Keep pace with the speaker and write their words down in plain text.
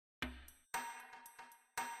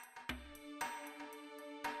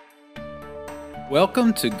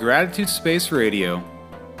Welcome to Gratitude Space Radio.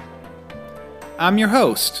 I'm your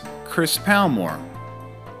host, Chris Palmore,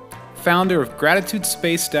 founder of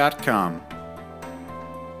GratitudeSpace.com.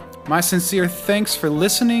 My sincere thanks for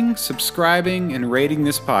listening, subscribing, and rating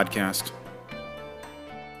this podcast.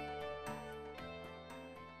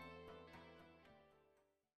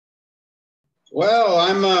 Well,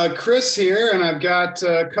 I'm Chris here, and I've got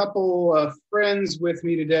a couple of friends with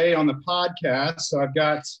me today on the podcast. So I've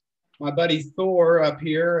got my buddy Thor up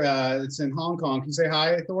here. It's in Hong Kong. Can you say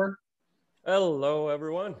hi, Thor? Hello,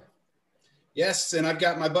 everyone. Yes, and I've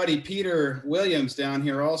got my buddy Peter Williams down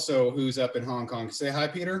here also, who's up in Hong Kong. Say hi,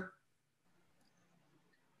 Peter.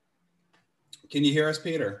 Can you hear us,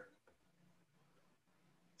 Peter?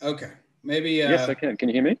 Okay, maybe. Yes, I can. Can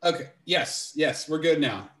you hear me? Okay. Yes, we're good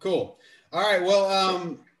now. Cool. All right.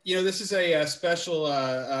 Well, this is a special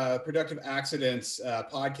Productive Accidents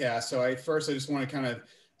podcast. So I just want to kind of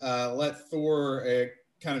let Thor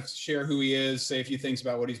kind of share who he is, say a few things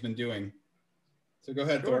about what he's been doing. So go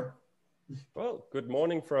ahead, Sure. Thor. Well, good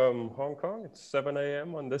morning from Hong Kong. It's 7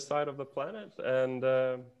 a.m. on this side of the planet. And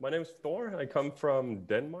my name is Thor. I come from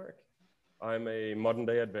Denmark. I'm a modern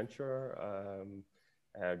day adventurer.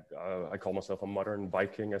 I call myself a modern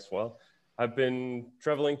Viking as well. I've been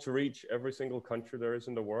traveling to reach every single country there is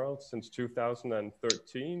in the world since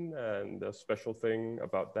 2013. And the special thing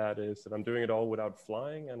about that is that I'm doing it all without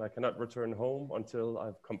flying, and I cannot return home until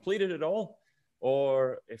I've completed it all,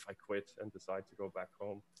 or if I quit and decide to go back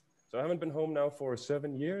home. So I haven't been home now for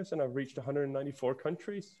 7 years, and I've reached 194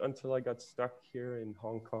 countries until I got stuck here in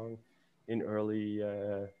Hong Kong in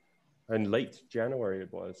late January,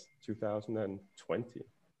 it was 2020.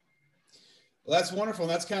 Well, that's wonderful.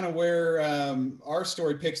 And that's kind of where our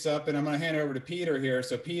story picks up. And I'm going to hand it over to Peter here.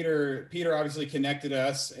 So Peter obviously connected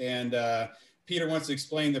us, and Peter wants to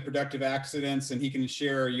explain the Productive Accidents, and he can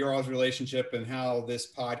share your all's relationship and how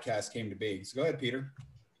this podcast came to be. So go ahead, Peter.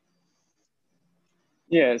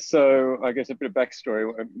 Yeah, so I guess a bit of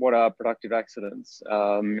backstory. What are productive accidents?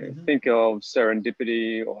 Think of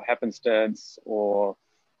serendipity or happenstance, or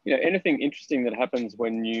anything interesting that happens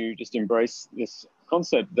when you just embrace this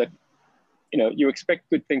concept that you expect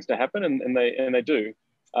good things to happen, and they do.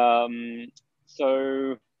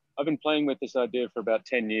 So I've been playing with this idea for about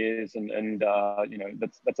 10 years, and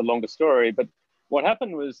that's a longer story. But what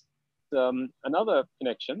happened was another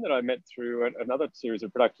connection that I met through another series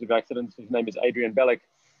of productive accidents. His name is Adrian Bellick.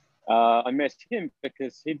 I met him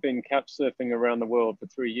because he'd been couch surfing around the world for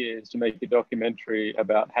 3 years to make a documentary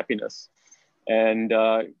about happiness, and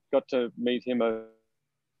got to meet him over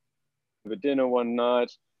dinner one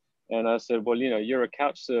night. And I said, well, you're a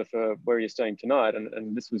couch surfer. Where are you staying tonight?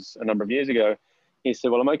 And this was a number of years ago. He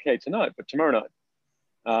said, well, I'm okay tonight, but tomorrow night,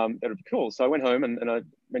 that would be cool. So I went home and I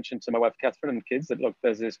mentioned to my wife, Catherine, and the kids that, look,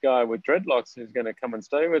 there's this guy with dreadlocks who's going to come and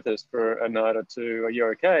stay with us for a night or two. Are you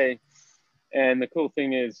okay? And the cool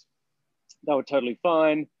thing is they were totally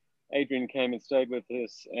fine. Adrian came and stayed with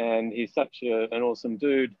us, and he's such an awesome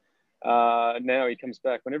dude. Now he comes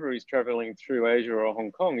back whenever he's traveling through Asia or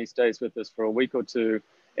Hong Kong. He stays with us for a week or two.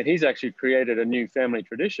 And he's actually created a new family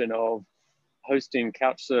tradition of hosting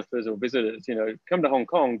couch surfers or visitors. Come to Hong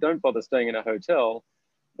Kong, don't bother staying in a hotel.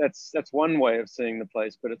 That's one way of seeing the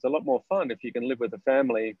place, but it's a lot more fun if you can live with a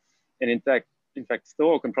family. And in fact,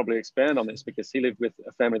 Thor can probably expand on this because he lived with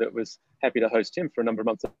a family that was happy to host him for a number of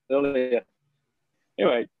months earlier.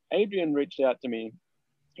 Anyway, Adrian reached out to me.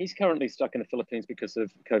 He's currently stuck in the Philippines because of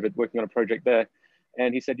COVID, working on a project there.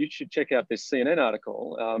 And he said, you should check out this CNN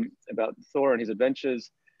article about Thor and his adventures.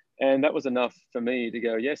 And that was enough for me to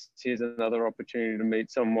go, yes, here's another opportunity to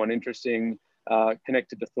meet someone interesting,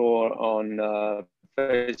 connected to Thor on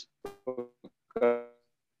Facebook, I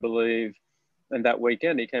believe. And that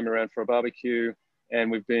weekend he came around for a barbecue,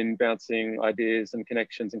 and we've been bouncing ideas and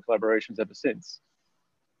connections and collaborations ever since.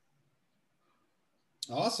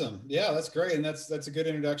 Awesome. Yeah, that's great. And that's a good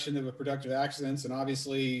introduction to the Productive Accidents. And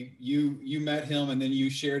obviously you met him, and then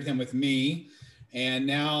you shared him with me. And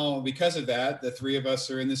now because of that, the three of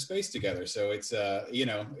us are in this space together. So it's it's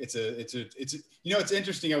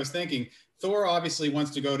interesting. I was thinking Thor obviously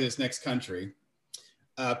wants to go to his next country.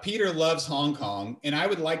 Peter loves Hong Kong, and I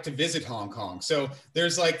would like to visit Hong Kong. So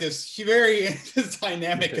there's like this this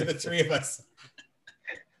dynamic of the three of us.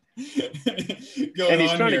 And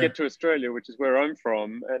he's trying to get to Australia, which is where I'm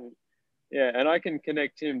from. And I can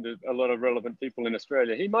connect him to a lot of relevant people in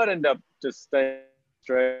Australia. He might end up just staying in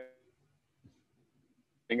Australia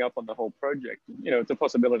up on the whole project. It's a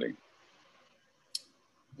possibility.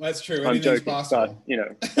 Well, that's true. I'm Anything's joking, possible.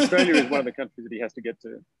 But Australia is one of the countries that he has to get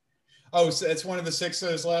to. Oh, so it's one of the 6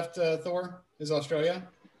 that is left, Thor, is Australia?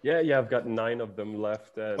 Yeah, I've got 9 of them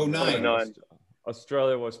left. And 9.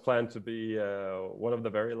 Australia was planned to be one of the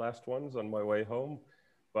very last ones on my way home,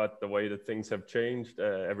 but the way that things have changed,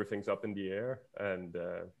 everything's up in the air. And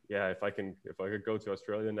yeah, if I could go to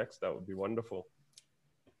Australia next, that would be wonderful.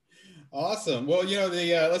 Awesome. Well,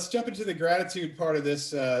 let's jump into the gratitude part of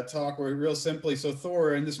this talk. Where real simply, so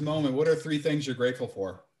Thor, in this moment, what are 3 things you're grateful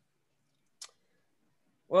for?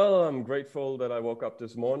 Well, I'm grateful that I woke up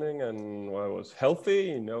this morning and I was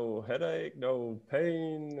healthy, no headache, no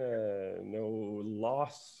pain, no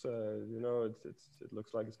loss. It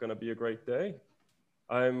looks like it's going to be a great day.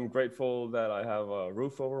 I'm grateful that I have a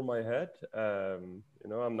roof over my head. I'm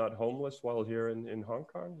not homeless while here in Hong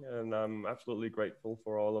Kong, and I'm absolutely grateful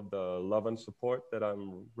for all of the love and support that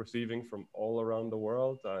I'm receiving from all around the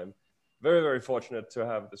world. I'm very, very fortunate to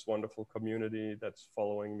have this wonderful community that's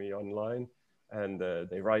following me online. And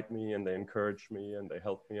they write me and they encourage me and they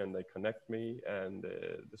help me and they connect me. And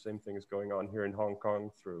the same thing is going on here in Hong Kong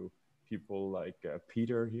through people like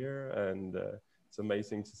Peter here. And it's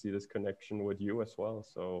amazing to see this connection with you as well.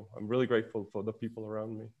 So I'm really grateful for the people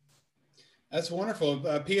around me. That's wonderful.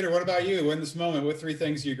 Peter, what about you in this moment? What 3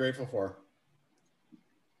 things are you grateful for?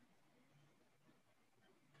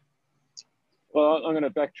 Well, I'm going to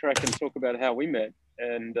backtrack and talk about how we met.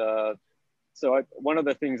 And so one of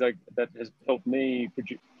the things that has helped me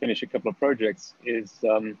finish a couple of projects is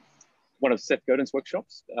one of Seth Godin's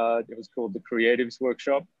workshops. It was called the Creatives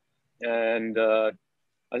Workshop. And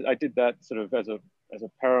I did that sort of as a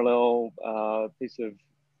parallel piece of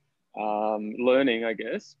learning, I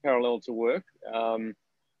guess, parallel to work,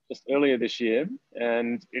 just earlier this year.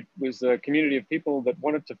 And it was a community of people that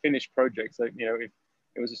wanted to finish projects. Like, it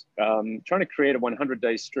was trying to create a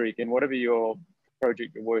 100-day streak in whatever your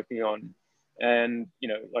project you're working on. And,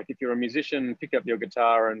 like if you're a musician, pick up your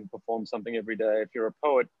guitar and perform something every day. If you're a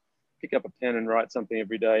poet, pick up a pen and write something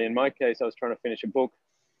every day. In my case, I was trying to finish a book,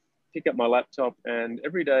 pick up my laptop, and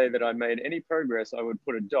every day that I made any progress, I would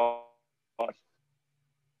put a dot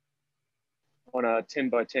on a 10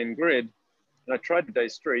 by 10 grid. And I tried the day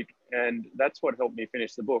streak, and that's what helped me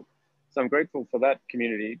finish the book. So I'm grateful for that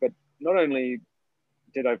community. But not only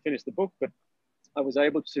did I finish the book, but I was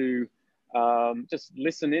able to just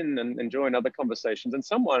listen in and join other conversations. And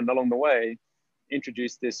someone along the way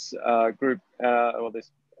introduced this group or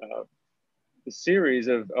this series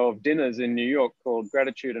of dinners in New York called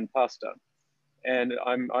Gratitude and Pasta. And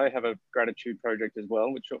I have a gratitude project as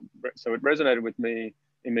well, so it resonated with me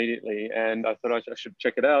immediately. And I thought I should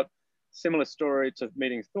check it out. Similar story to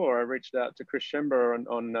meeting Thor. I reached out to Chris Schember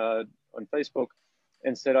on Facebook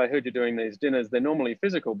and said, I heard you're doing these dinners. They're normally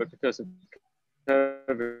physical, but because of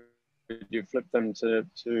COVID, you flip them to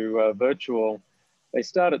virtual. They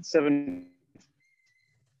start at 7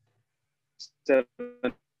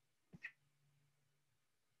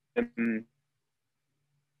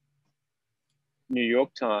 New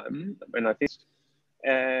York time, and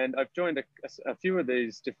I've joined a few of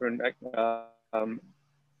these different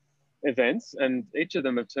events, and each of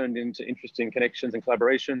them have turned into interesting connections and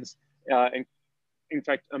collaborations. And in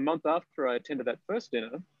fact, a month after I attended that first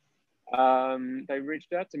dinner, they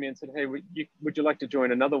reached out to me and said, hey, would you like to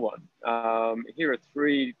join another one? Here are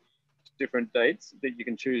 3 different dates that you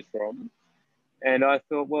can choose from. And I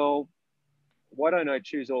thought, well, why don't I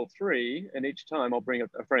choose all 3? And each time I'll bring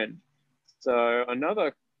a friend. So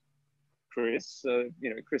another Chris,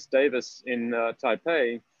 Chris Davis in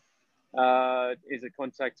Taipei, is a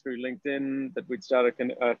contact through LinkedIn that we'd started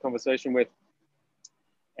a conversation with.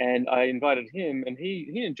 And I invited him, and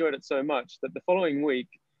he enjoyed it so much that the following week,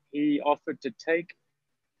 he offered to take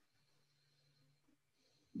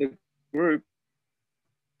the group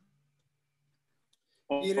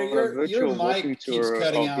Peter, on a virtual walking tour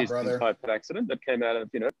cutting of out, his brother. type accident that came out of,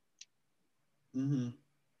 Mm-hmm.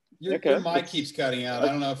 Your mic keeps cutting out. I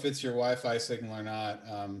don't know if it's your Wi-Fi signal or not.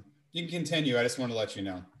 You can continue. I just want to let you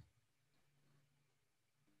know.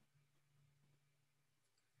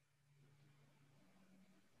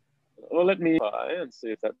 Well, let me try and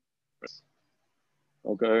see if that works.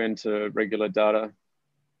 I'll go into regular data.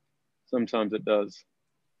 Sometimes it does.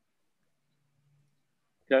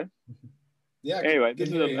 Okay. Yeah. Anyway, this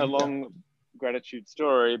is a long gratitude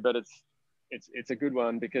story, but it's a good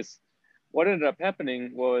one, because what ended up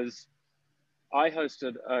happening was I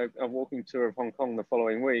hosted a walking tour of Hong Kong the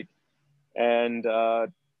following week, and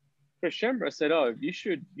Chris Schember said, "Oh, you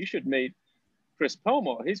should meet Chris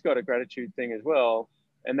Palmore. He's got a gratitude thing as well."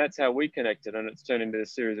 And that's how we connected, and it's turned into a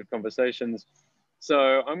series of conversations.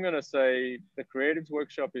 So I'm going to say the Creatives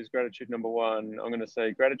Workshop is gratitude number 1. I'm going to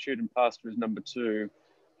say Gratitude and Pasta is number 2.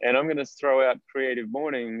 And I'm going to throw out Creative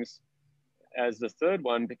Mornings as the third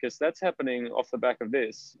one because that's happening off the back of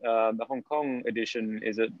this. The Hong Kong edition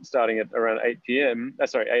is starting at around 8 p.m.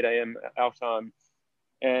 8 a.m. our time.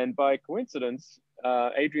 And by coincidence,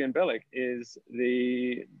 Adrian Bellick is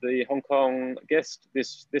the Hong Kong guest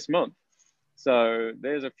this month. So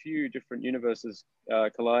there's a few different universes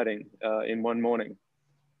colliding in one morning.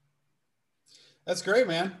 That's great,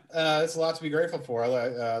 man. It's a lot to be grateful for.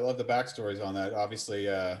 I love the backstories on that. Obviously,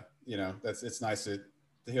 it's nice to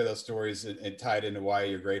hear those stories and tie it into why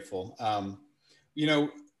you're grateful.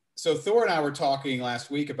 So Thor and I were talking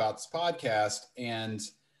last week about this podcast, and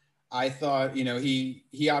I thought,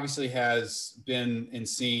 he obviously has been and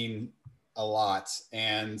seen a lot,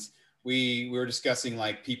 and we were discussing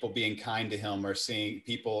like people being kind to him or seeing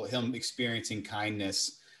him experiencing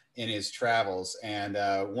kindness in his travels. And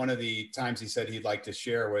one of the times he said he'd like to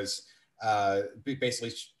share was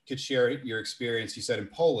basically could share your experience. You said in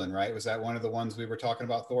Poland, right? Was that one of the ones we were talking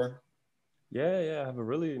about, Thor? Yeah, I have a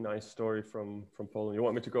really nice story from Poland. You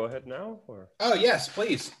want me to go ahead now, or? Oh yes,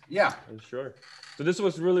 please. Yeah. Sure. So this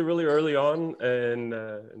was really, really early on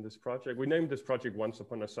in this project. We named this project Once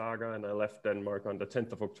Upon a Saga, and I left Denmark on the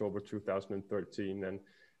 10th of October 2013, and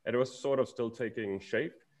it was sort of still taking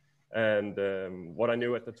shape. And what I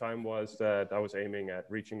knew at the time was that I was aiming at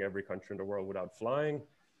reaching every country in the world without flying.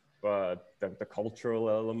 But the cultural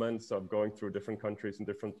elements of going through different countries and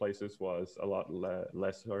different places was a lot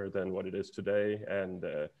lesser than what it is today. And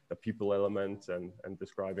the people element and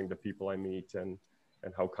describing the people I meet and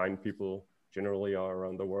how kind people generally are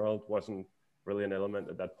around the world wasn't really an element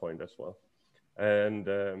at that point as well.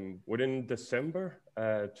 And within December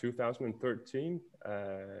 2013,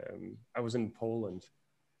 I was in Poland,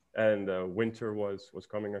 and winter was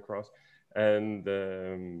coming across. And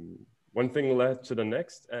one thing led to the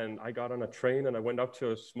next, and I got on a train and I went up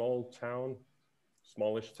to a smallish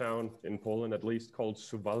town in Poland at least, called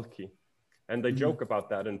Suwałki. And they joke about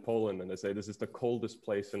that in Poland, and they say this is the coldest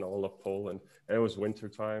place in all of Poland. And it was winter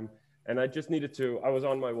time. And I just I was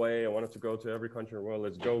on my way. I wanted to go to every country in the world.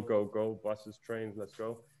 Let's go, buses, trains, let's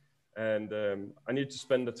go. And I needed to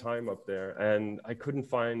spend the time up there, and I couldn't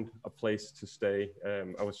find a place to stay.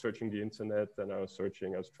 I was searching the internet, and I was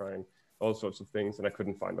trying all sorts of things, and I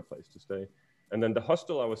couldn't find a place to stay. And then the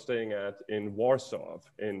hostel I was staying at in Warsaw,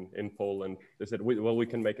 in Poland, they said, we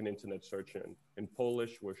can make an internet search in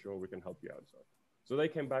Polish. We're sure we can help you out. So they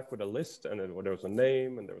came back with a list, and there was a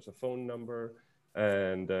name, and there was a phone number,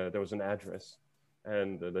 and there was an address.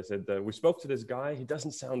 And they said, we spoke to this guy. He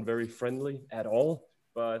doesn't sound very friendly at all,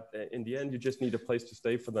 but in the end, you just need a place to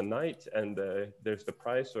stay for the night, and there's the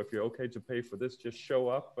price. So if you're okay to pay for this, just show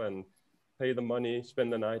up and pay the money,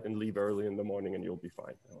 spend the night, and leave early in the morning, and you'll be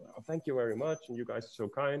fine. Oh, thank you very much, and you guys are so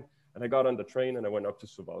kind. And I got on the train, and I went up to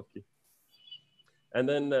Suwałki. And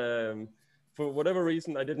then for whatever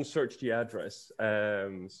reason, I didn't search the address.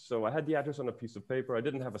 So I had the address on a piece of paper. I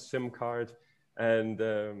didn't have a SIM card. And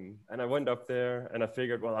I went up there, and I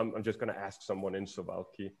figured, well, I'm just going to ask someone in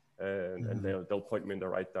Suwałki, and they'll point me in the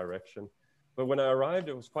right direction. But when I arrived,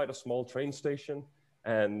 it was quite a small train station.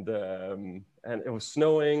 And it was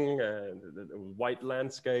snowing, and it was white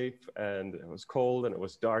landscape, and it was cold, and it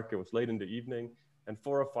was dark. It was late in the evening, and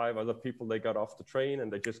 4 or 5 other people, they got off the train,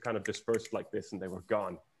 and they just kind of dispersed like this, and they were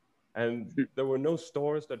gone. And there were no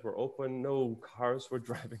stores that were open, no cars were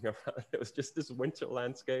driving around. It was just this winter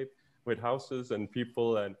landscape with houses and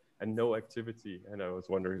people and no activity. And I was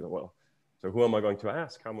wondering, well, so who am I going to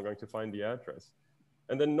ask? How am I going to find the address?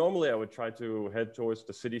 And then normally I would try to head towards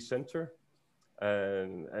the city center.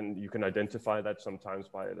 And you can identify that sometimes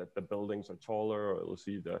by that the buildings are taller, or you'll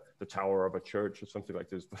see the tower of a church or something like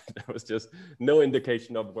this. But there was just no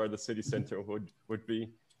indication of where the city center would be.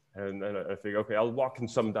 And then I figured, okay, I'll walk in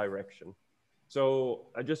some direction. So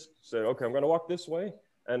I just said, okay, I'm going to walk this way.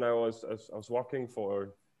 And I was walking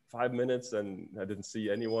for 5 minutes, and I didn't see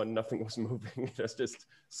anyone. Nothing was moving. It was just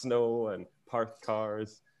snow and parked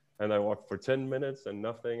cars. And I walked for 10 minutes and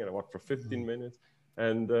nothing. And I walked for 15 minutes.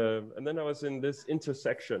 And then I was in this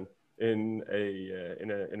intersection in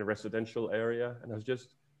a residential area, and I was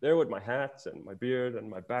just there with my hat and my beard and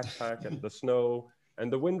my backpack and the snow,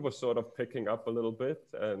 and the wind was sort of picking up a little bit,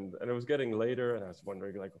 and it was getting later, and I was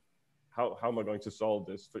wondering, like, how am I going to solve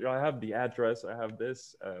this? So, I have the address, I have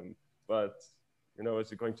this, but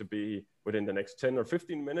is it going to be within the next 10 or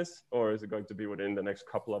 15 minutes, or is it going to be within the next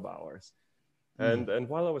couple of hours? And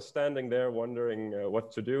while I was standing there wondering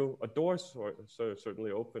what to do, a door certainly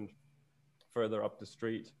opened further up the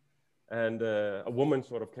street. And a woman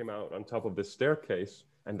sort of came out on top of this staircase.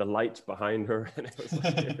 and the lights behind her, and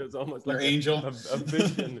it was almost like angel. a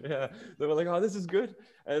vision. Yeah, they were like, "Oh, this is good,"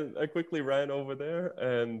 and I quickly ran over there,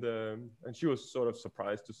 and she was sort of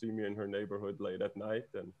surprised to see me in her neighborhood late at night,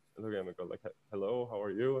 and look at me, go like, "Hello, how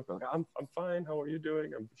are you?" I go, like, "I'm fine. How are you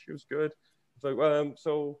doing?" She was good. It's like, well,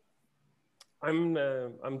 so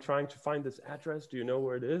I'm trying to find this address. Do you know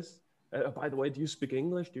where it is? By the way, do you speak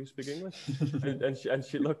English? Do you speak English? and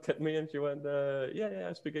she looked at me and she went, yeah,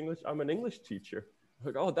 I speak English. I'm an English teacher. I'm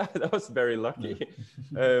like, oh, that was very lucky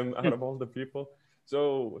out of all the people.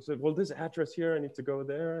 So I said, well, this address here, I need to go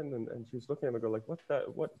there. And she was looking at me, go like,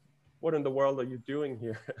 what in the world are you doing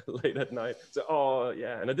here late at night? So, oh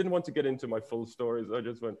yeah. And I didn't want to get into my full story. So I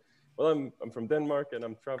just went, well, I'm from Denmark and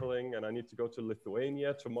I'm traveling and I need to go to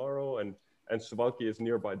Lithuania tomorrow. And Suwałki is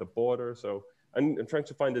nearby the border. So I'm trying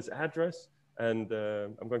to find this address and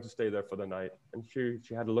I'm going to stay there for the night. And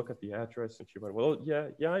she had a look at the address and she went, well,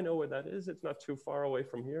 yeah, I know where that is. It's not too far away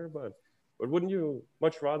from here, but wouldn't you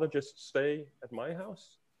much rather just stay at my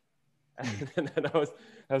house? And then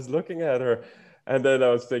I was looking at her and then I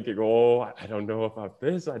was thinking, oh, I don't know about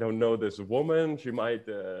this. I don't know this woman. She might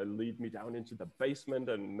lead me down into the basement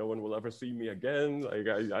and no one will ever see me again.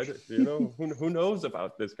 Like, you know, who knows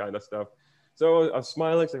about this kind of stuff? So I was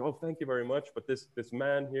smiling, saying, oh, thank you very much. But this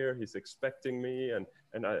man here, he's expecting me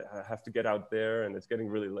and I have to get out there and it's getting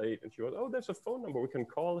really late. And she goes, oh, there's a phone number. We can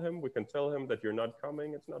call him. We can tell him that you're not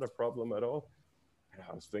coming. It's not a problem at all. And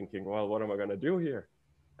I was thinking, well, what am I going to do here?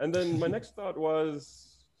 And then my next thought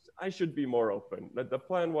was, I should be more open. The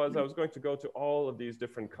plan was I was going to go to all of these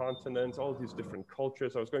different continents, all these different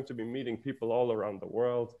cultures. I was going to be meeting people all around the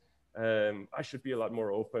world. I should be a lot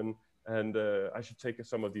more open. And I should take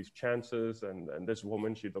some of these chances. And this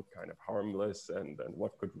woman, she looked kind of harmless. And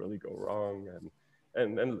what could really go wrong?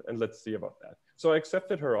 And let's see about that. So I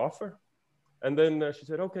accepted her offer. And then she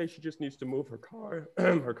said, okay, she just needs to move her car.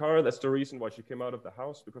 Her car, that's the reason why she came out of the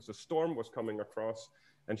house, because a storm was coming across.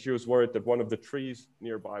 And she was worried that one of the trees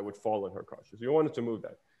nearby would fall on her car. So you wanted to move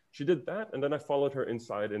that. She did that. And then I followed her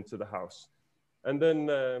inside into the house. And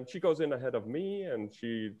then she goes in ahead of me and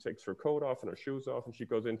she takes her coat off and her shoes off and she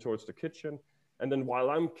goes in towards the kitchen. And then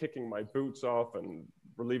while I'm kicking my boots off and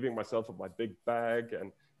relieving myself of my big bag,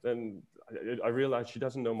 and then I realized she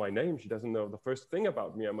doesn't know my name. She doesn't know the first thing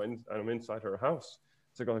about me. I'm inside her house.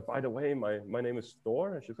 So I go, like, by the way, my name is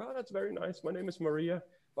Thor. And she's like, oh, that's very nice. My name is Maria.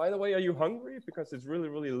 By the way, are you hungry? Because it's really,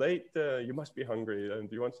 really late. You must be hungry. And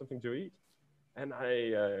do you want something to eat? And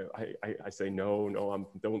I say, no,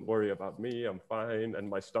 don't worry about me. I'm fine. And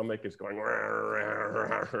my stomach is going,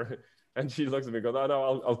 and she looks at me and goes,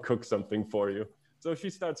 no, I'll cook something for you. So she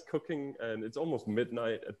starts cooking and it's almost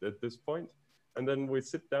midnight at this point. And then we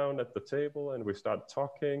sit down at the table and we start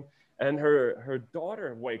talking. And her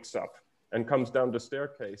daughter wakes up and comes down the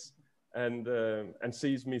staircase and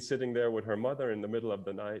sees me sitting there with her mother in the middle of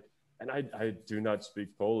the night. And I do not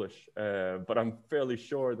speak Polish, but I'm fairly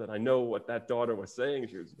sure that I know what that daughter was saying.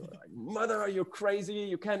 She was going like, mother, are you crazy?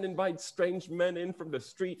 You can't invite strange men in from the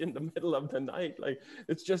street in the middle of the night. Like,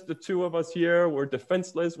 it's just the two of us here. We're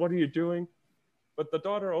defenseless. What are you doing? But the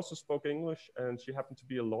daughter also spoke English and she happened to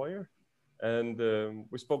be a lawyer. And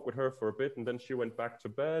we spoke with her for a bit and then she went back to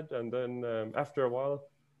bed. And then after a while,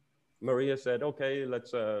 Maria said, okay,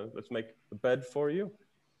 let's make the bed for you.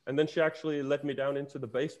 And then she actually let me down into the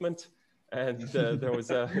basement, and there was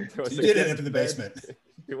a you did end up in the basement.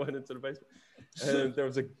 We went into the basement, and there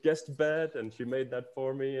was a guest bed, and she made that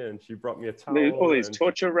for me, and she brought me a towel. All these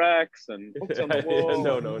torture racks and books on the wall.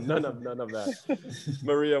 No, none of that.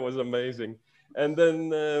 Maria was amazing. And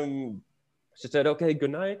then she said, "Okay, good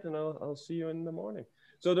night, and I'll see you in the morning."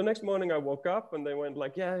 So the next morning I woke up and they went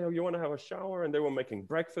like, yeah, you want to have a shower? And they were making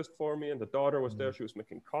breakfast for me. And the daughter was there. She was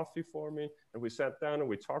making coffee for me. And we sat down and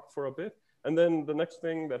we talked for a bit. And then the next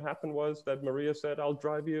thing that happened was that Maria said, I'll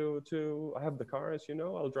drive you to, I have the car, as you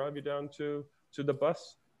know, I'll drive you down to the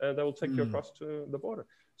bus and that will take you across to the border.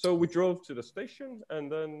 So we drove to the station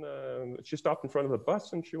and then she stopped in front of the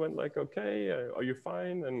bus and she went like, okay, are you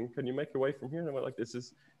fine? And can you make your way from here? And I went like, this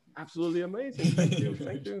is absolutely amazing. Thank you.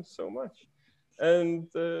 Thank you so much. And,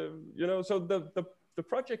 you know, so the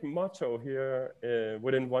project motto here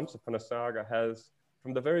within Once Upon a Saga has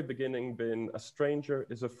from the very beginning been a stranger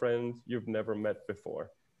is a friend you've never met before.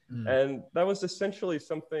 And that was essentially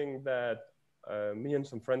something that me and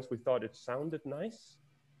some friends, we thought it sounded nice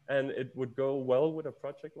and it would go well with a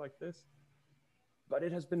project like this. But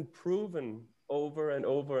it has been proven over and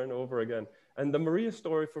over and over again. And the Maria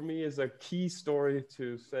story for me is a key story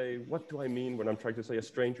to say, what do I mean when I'm trying to say a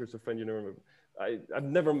stranger is a friend you never met? I've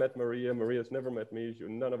never met Maria. Maria's never met me.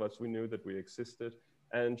 None of us, we knew that we existed.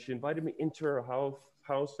 And she invited me into her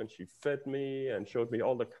house, and she fed me and showed me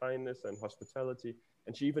all the kindness and hospitality.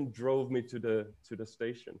 And she even drove me to the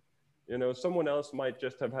station. You know, someone else might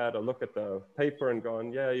just have had a look at the paper and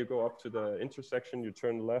gone, yeah, you go up to the intersection, you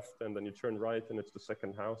turn left, and then you turn right, and it's the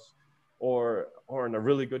second house. Or on a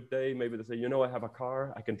really good day, maybe they say, you know, I have a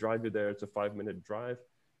car, I can drive you there. It's a 5-minute drive.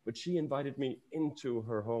 But she invited me into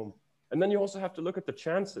her home. And then you also have to look at the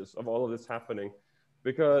chances of all of this happening,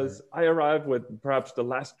 because I arrived with perhaps the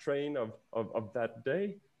last train of that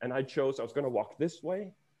day, and I was going to walk this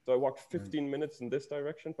way. So I walked 15 minutes in this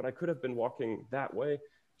direction, but I could have been walking that way.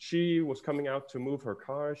 She was coming out to move her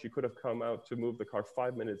car. She could have come out to move the car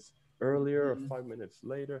 5 minutes earlier or 5 minutes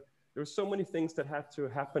later. There were so many things that had to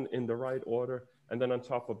happen in the right order. And then on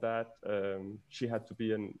top of that, she had to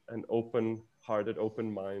be an open-hearted,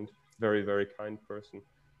 open mind, very, very kind person.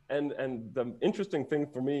 And the interesting thing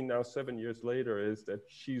for me now, 7 years later, is that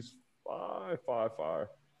she's far, far, far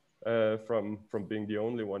from being the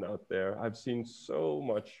only one out there. I've seen so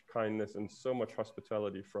much kindness and so much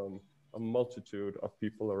hospitality from a multitude of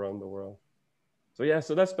people around the world. So yeah,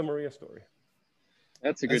 so that's the Maria story.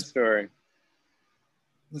 That's a good story.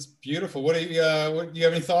 That's beautiful. What do you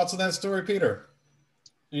have any thoughts on that story, Peter?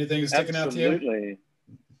 Anything sticking out to you? Absolutely.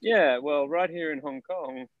 Yeah, well, right here in Hong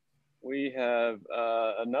Kong, we have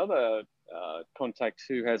another contact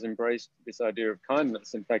who has embraced this idea of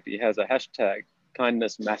kindness. In fact, he has a hashtag,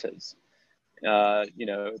 kindness matters. You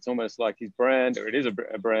know, it's almost like his brand, or it is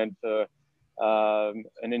a brand for an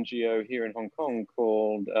NGO here in Hong Kong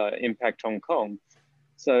called Impact Hong Kong.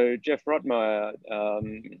 So Jeff Rotmeyer,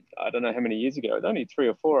 I don't know how many years ago, only 3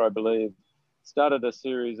 or 4, I believe, started a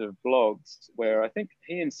series of blogs where I think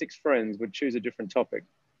he and 6 friends would choose a different topic.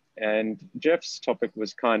 And Jeff's topic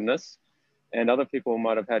was kindness, and other people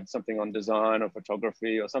might have had something on design or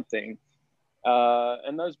photography or something.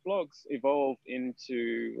 And those blogs evolved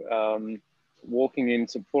into walking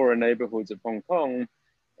into poorer neighborhoods of Hong Kong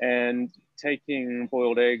and taking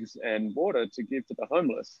boiled eggs and water to give to the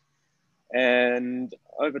homeless. And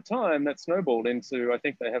over time, that snowballed into, I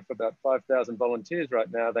think they have about 5,000 volunteers right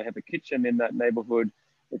now. They have a kitchen in that neighborhood.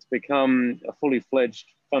 It's become a fully fledged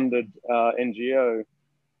funded NGO.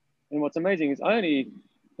 And what's amazing is I only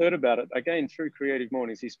heard about it, again, through Creative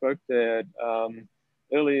Mornings. He spoke there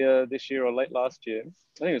earlier this year or late last year.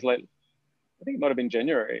 I think it was late, I think it might have been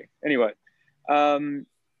January. Anyway, and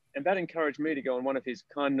that encouraged me to go on one of his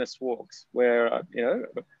kindness walks where, you know,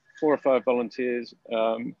 4 or 5 volunteers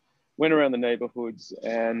went around the neighborhoods,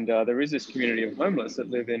 and there is this community of homeless that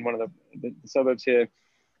live in one of the suburbs here.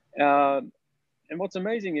 And what's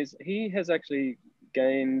amazing is he has actually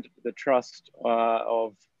gained the trust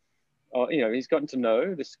of, you know, he's gotten to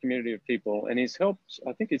know this community of people, and he's helped,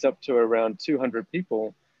 I think he's up to around 200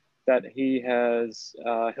 people that he has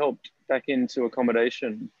helped back into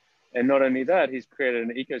accommodation. And not only that, he's created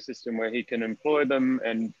an ecosystem where he can employ them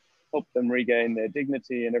and help them regain their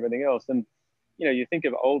dignity and everything else. And, you know, you think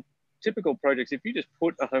of old typical projects, if you just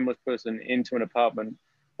put a homeless person into an apartment,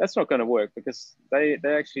 that's not going to work, because they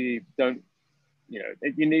actually don't, you know,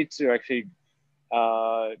 you need to actually,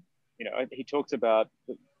 you know, he talks about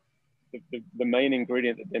the main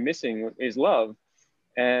ingredient that they're missing is love.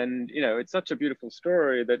 And, you know, it's such a beautiful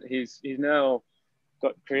story that he's now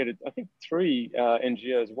got created, I think, 3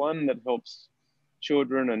 NGOs, one that helps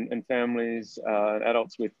children and families,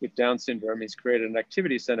 adults with Down syndrome. He's created an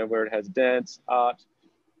activity center where it has dance, art,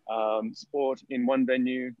 sport in one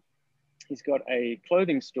venue. He's got a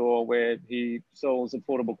clothing store where he sells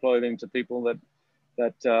affordable clothing to people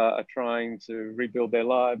that are trying to rebuild their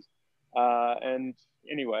lives. And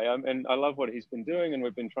anyway, and I love what he's been doing, and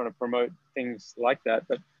we've been trying to promote things like that.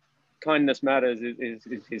 But kindness matters is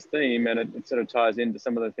his theme, and it sort of ties into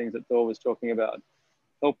some of the things that Thor was talking about.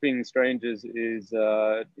 Helping strangers is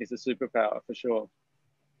a superpower for sure.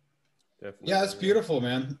 Definitely. Yeah, that's beautiful,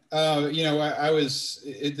 man. You know,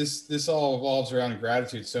 this all revolves around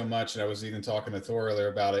gratitude so much. And I was even talking to Thor earlier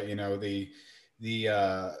about it. You know, the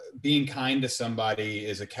being kind to somebody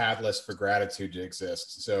is a catalyst for gratitude to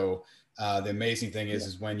exist. So the amazing thing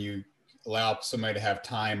is when you allow somebody to have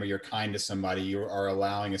time, or you're kind to somebody, you are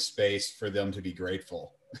allowing a space for them to be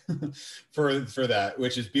grateful for that,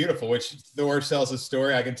 which is beautiful, which Thor tells a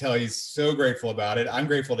story. I can tell he's so grateful about it. I'm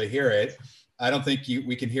grateful to hear it. I don't think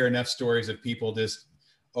we can hear enough stories of people just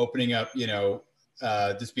opening up, you know,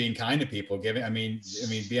 just being kind to people, giving, I mean,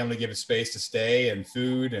 being able to give a space to stay and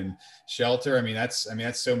food and shelter. I mean, that's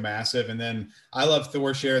so massive. And then I love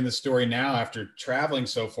Thor sharing the story now after traveling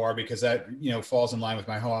so far, because that, you know, falls in line with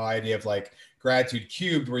my whole idea of like gratitude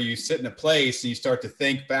cubed, where you sit in a place and you start to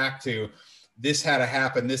think back to this had to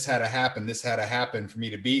happen, this had to happen, this had to happen for me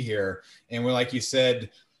to be here. And when, like you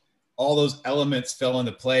said, all those elements fell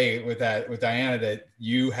into play with Diana, that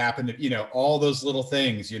you happen to, all those little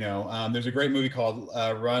things, there's a great movie called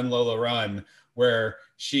Run Lola Run, where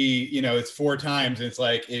she, it's 4 times. And it's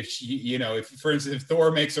like, if she, if, for instance, if Thor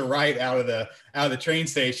makes a right out of the train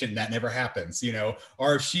station, that never happens,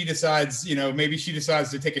 or if she decides, maybe she decides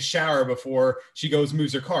to take a shower before she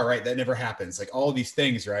moves her car, right? That never happens. Like all these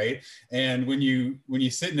things, right? And when you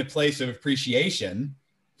sit in a place of appreciation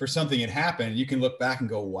for something that happened, you can look back and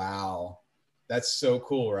go, wow, that's so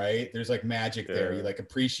cool, right? There's like magic there. You like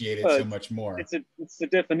appreciate it so much more. It's the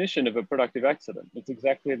definition of a productive accident. It's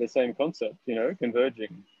exactly the same concept,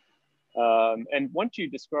 converging. And once you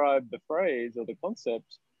describe the phrase or the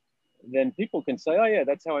concept, then people can say, oh yeah,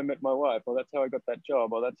 that's how I met my wife, or that's how I got that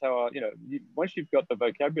job, or that's how once you've got the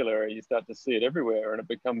vocabulary, you start to see it everywhere, and it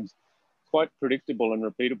becomes quite predictable and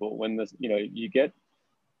repeatable. When you get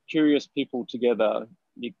curious people together,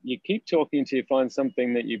 you keep talking until you find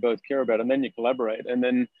something that you both care about, and then you collaborate, and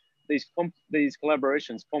then these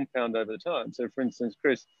collaborations compound over time. So for instance,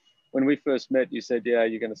 Chris, when we first met, you said, yeah,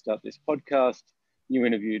 you're going to start this podcast. You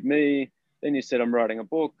interviewed me. Then you said, I'm writing a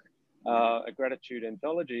book, a gratitude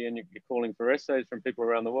anthology, and you're calling for essays from people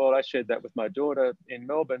around the world. I shared that with my daughter in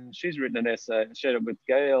Melbourne. She's written an essay. I shared it with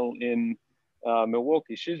Gail in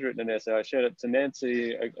Milwaukee. She's written an essay. I shared it to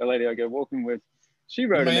Nancy, a lady I go walking with. She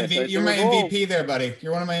wrote an essay. You're my MVP there, buddy.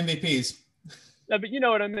 You're one of my MVPs. No, but you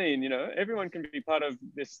know what I mean. Everyone can be part of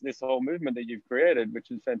this whole movement that you've created, which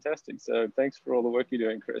is fantastic. So thanks for all the work you're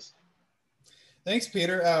doing, Chris. Thanks,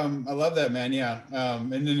 Peter. I love that, man. Yeah.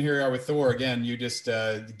 And then here we are with Thor again. You just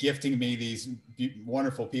gifting me these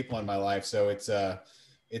wonderful people in my life. So it's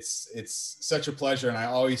such a pleasure, and I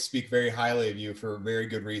always speak very highly of you for very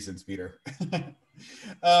good reasons, Peter.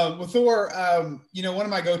 Well, Thor, one of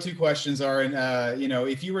my go-to questions are,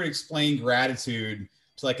 if you were to explain gratitude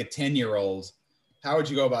to like a 10-year-old, how would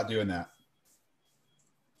you go about doing that?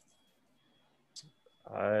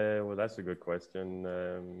 Well, that's a good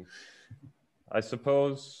question. I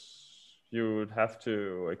suppose you would have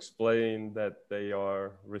to explain that they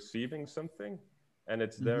are receiving something, and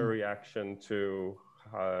it's their reaction to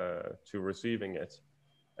receiving it.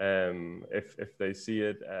 If they see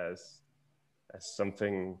it as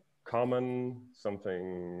something common,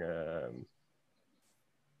 something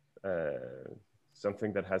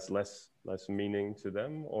something that has less meaning to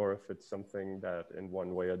them, or if it's something that in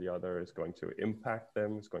one way or the other is going to impact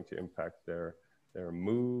them, is going to impact their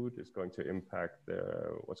mood, is going to impact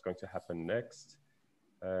what's going to happen next.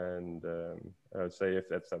 And I would say if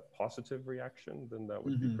that's a positive reaction, then that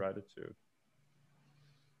would be gratitude.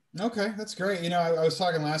 Okay, that's great. I was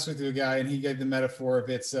talking last week to a guy, and he gave the metaphor of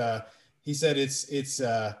he said it's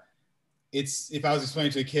if I was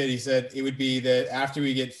explaining to a kid, he said it would be that after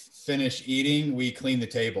we get finished eating, we clean the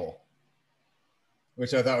table,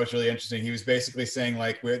 which I thought was really interesting. He was basically saying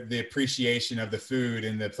like the appreciation of the food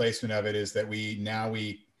and the placement of it is that we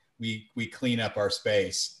clean up our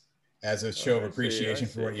space as a show of appreciation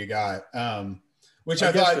for what you got. Which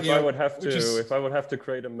I thought, if I would have to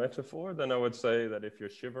create a metaphor, then I would say that if you're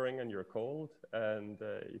shivering and you're cold and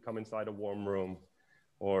you come inside a warm room,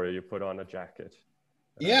 or you put on a jacket.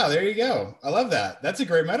 Yeah, there you go. I love that. That's a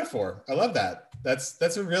great metaphor. I love that.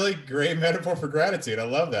 That's a really great metaphor for gratitude. I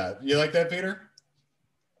love that. You like that, Peter?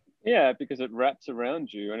 Yeah, because it wraps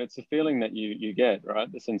around you, and it's a feeling that you get,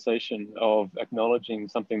 right? The sensation of acknowledging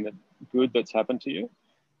something good that's happened to you.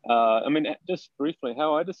 Just briefly,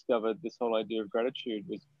 how I discovered this whole idea of gratitude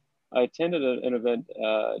was I attended an event,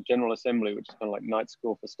 General Assembly, which is kind of like night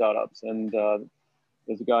school for startups, and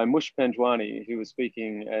there's a guy, Mush Panjwani, who was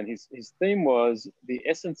speaking, and his theme was the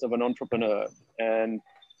essence of an entrepreneur. And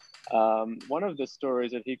one of the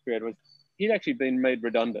stories that he created was he'd actually been made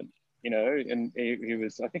redundant, and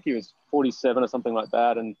I think he was 47 or something like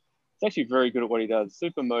that. And he's actually very good at what he does,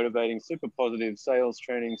 super motivating, super positive, sales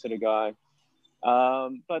training sort of guy.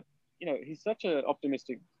 But he's such an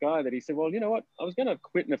optimistic guy that he said, well, you know what? I was going to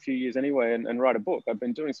quit in a few years anyway and write a book. I've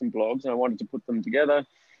been doing some blogs and I wanted to put them together.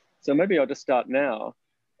 So maybe I'll just start now.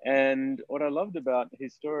 And what I loved about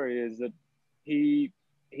his story is that he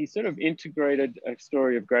sort of integrated a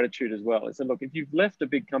story of gratitude as well. He said, look, if you've left a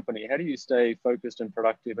big company, how do you stay focused and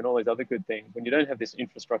productive and all these other good things when you don't have this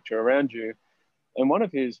infrastructure around you? And one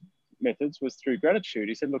of his methods was through gratitude.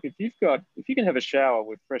 He said, look, if you can have a shower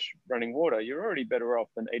with fresh running water, you're already better off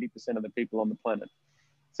than 80% of the people on the planet.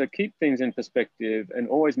 So keep things in perspective and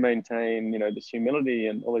always maintain, this humility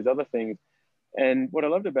and all these other things. And what I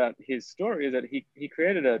loved about his story is that he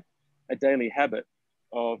created a daily habit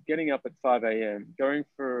of getting up at 5 a.m., going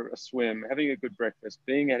for a swim, having a good breakfast,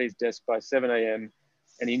 being at his desk by 7 a.m.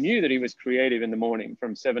 And he knew that he was creative in the morning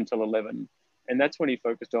from 7 till 11. And that's when he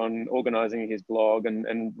focused on organizing his blog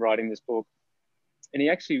and writing this book. And he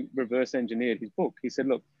actually reverse engineered his book. He said,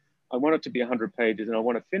 look, I want it to be 100 pages and I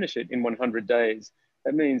want to finish it in 100 days.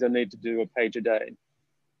 That means I need to do a page a day.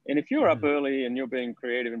 And if you're up early and you're being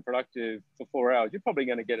creative and productive for 4 hours, you're probably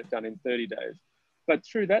going to get it done in 30 days. But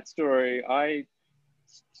through that story, I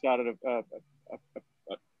started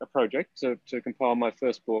a project to compile my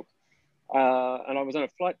first book. And I was on a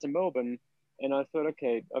flight to Melbourne and I thought,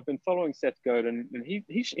 okay, I've been following Seth Godin and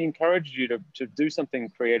he encouraged you to do something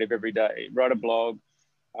creative every day, write a blog,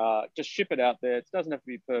 just ship it out there. It doesn't have to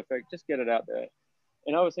be perfect, just get it out there.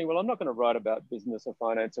 And I was thinking, well, I'm not going to write about business or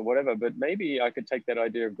finance or whatever, but maybe I could take that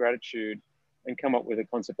idea of gratitude and come up with a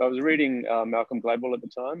concept. I was reading Malcolm Gladwell at the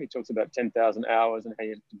time. He talks about 10,000 hours and how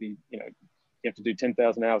you have to be, you have to do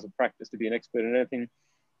 10,000 hours of practice to be an expert in anything.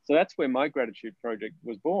 So that's where my gratitude project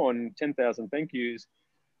was born, 10,000 thank yous.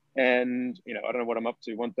 And, I don't know what I'm up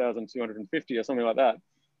to, 1,250 or something like that.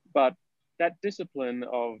 But that discipline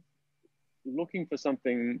of looking for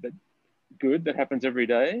something that good that happens every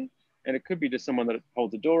day, and it could be just someone that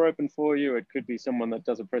holds a door open for you. It could be someone that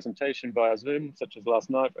does a presentation via Zoom, such as last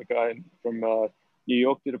night, a guy from New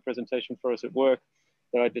York did a presentation for us at work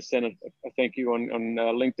that I just sent a thank you on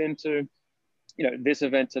LinkedIn to. This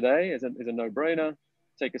event today is a no-brainer.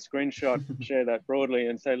 Take a screenshot, share that broadly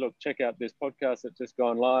and say, look, check out this podcast that's just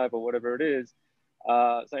gone live or whatever it is.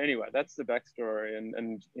 So anyway, that's the backstory.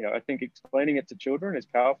 And I think explaining it to children is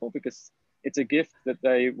powerful because it's a gift that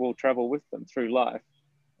they will travel with them through life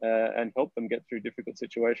and help them get through difficult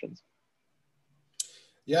situations.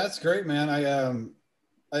 Yeah, that's great, man.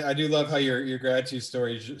 I do love how your gratitude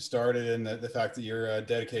story started and the fact that you're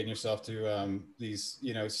dedicating yourself to these,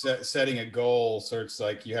 setting a goal. So it's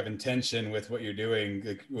like you have intention with what you're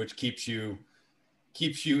doing, which keeps you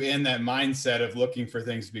in that mindset of looking for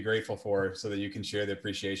things to be grateful for so that you can share the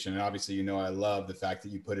appreciation. And obviously, I love the fact that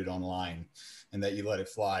you put it online and that you let it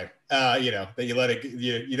fly, that you let it,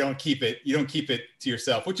 you don't keep it to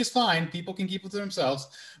yourself, which is fine. People can keep it to themselves,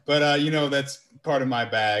 but that's part of my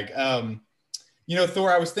bag.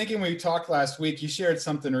 Thor, I was thinking when we talked last week, you shared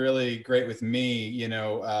something really great with me.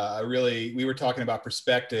 We were talking about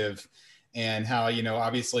perspective and how,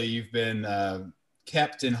 obviously you've been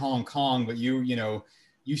kept in Hong Kong, but you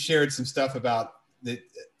shared some stuff about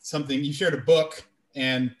you shared a book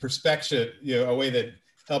and perspective, a way that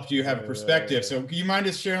helped you have a perspective. So do you mind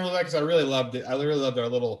just sharing a little bit? Because I really loved it. I really loved our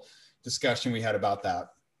little discussion we had about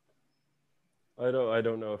that. I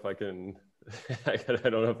don't know if I can. I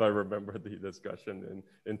don't know if I remember the discussion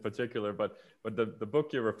in particular, but the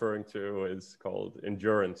book you're referring to is called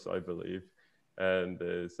Endurance, I believe, and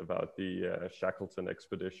is about the Shackleton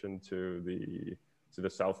expedition to the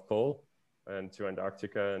South Pole and to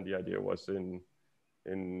Antarctica. And the idea was in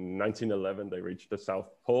 1911 they reached the South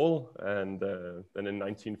Pole, and then in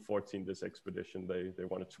 1914 this expedition they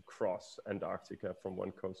wanted to cross Antarctica from one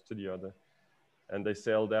coast to the other. And they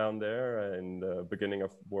sailed down there in the beginning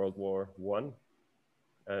of World War I.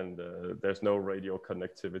 And there's no radio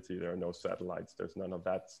connectivity. There are no satellites. There's none of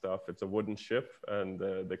that stuff. It's a wooden ship, and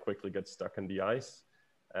they quickly get stuck in the ice.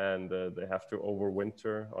 And they have to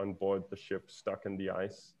overwinter on board the ship, stuck in the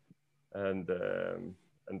ice. And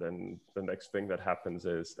then the next thing that happens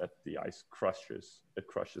is that the ice crushes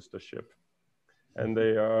the ship. And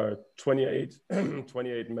they are 28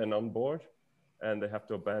 men on board, and they have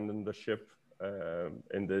to abandon the ship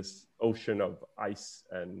in this ocean of ice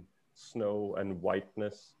and snow and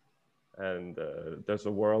whiteness, and there's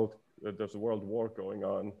a world war going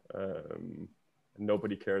on.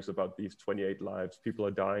 Nobody cares about these 28 lives. People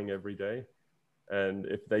are dying every day, and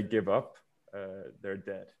if they give up, they're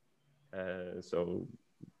dead. So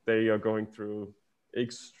they are going through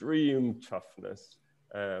extreme toughness,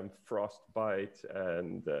 frostbite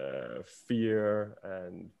and fear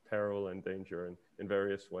and peril and danger in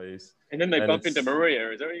various ways. And then they bump into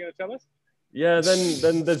Maria. Is that what you're going to tell us? Yeah,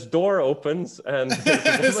 then this door opens and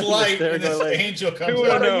this light and this angel comes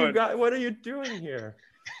out. What are you doing here?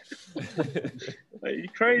 Are you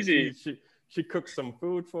crazy? She cooks some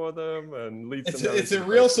food for them and leads them. It's a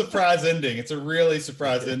real surprise ending. It's a really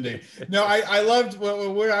surprise ending. No, I loved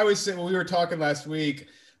what I was saying when we were talking last week.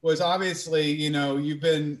 Was obviously, you've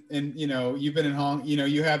been in Hong,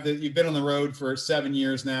 you've been on the road for 7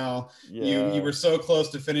 years now. Yeah. You were so close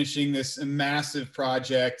to finishing this massive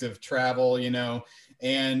project of travel,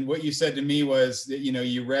 and what you said to me was that,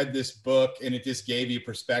 you read this book and it just gave you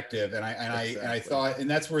perspective. And I thought, and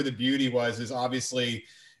that's where the beauty was, is obviously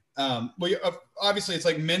well, obviously it's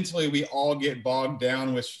like mentally we all get bogged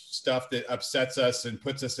down with stuff that upsets us and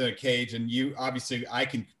puts us in a cage. And you, obviously, I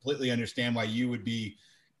can completely understand why you would be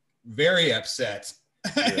very upset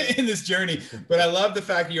in this journey. But I love the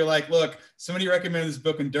fact that you're like, look, somebody recommended this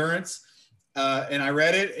book, Endurance, and I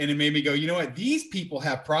read it, and it made me go, you know what? These people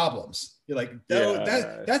have problems. You're like,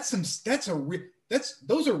 those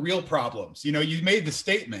are real problems. You know, you made the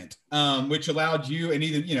statement, which allowed you, and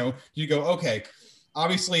even, you know, you go, okay,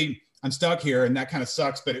 obviously I'm stuck here and that kind of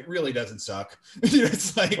sucks, but it really doesn't suck.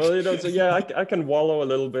 It's like, well, you know, so yeah, I can wallow a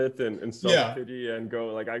little bit in self-pity and go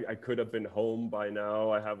like, I could have been home by now.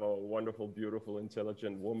 I have a wonderful, beautiful,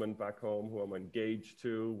 intelligent woman back home who I'm engaged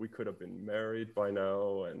to. We could have been married by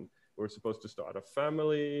now, and we're supposed to start a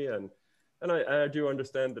family. And I do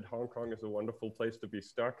understand that Hong Kong is a wonderful place to be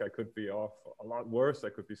stuck. I could be off a lot worse. I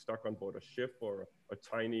could be stuck on board a ship or a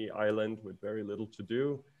tiny island with very little to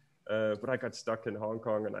do. But I got stuck in Hong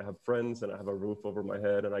Kong, and I have friends, and I have a roof over my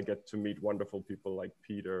head, and I get to meet wonderful people like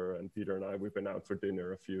Peter. And Peter and I, we've been out for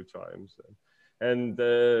dinner a few times. And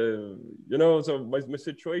you know, so my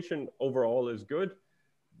situation overall is good,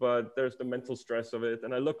 but there's the mental stress of it.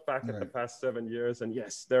 And I look back at the past 7 years, and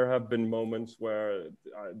yes, there have been moments where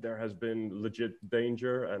there has been legit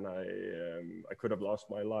danger, and I could have lost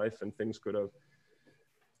my life, and things could have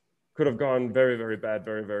gone very, very bad,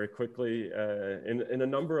 very, very quickly in a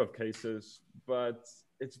number of cases, but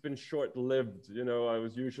it's been short-lived. You know, I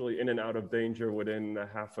was usually in and out of danger within a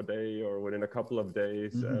half a day or within a couple of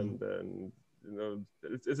days. Mm-hmm. And you know,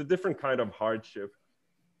 it's a different kind of hardship.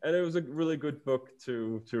 And it was a really good book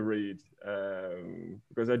to read,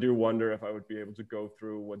 because I do wonder if I would be able to go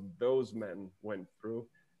through what those men went through.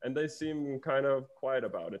 And they seem kind of quiet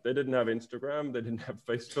about it. They didn't have Instagram. They didn't have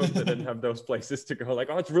Facebook. They didn't have those places to go like,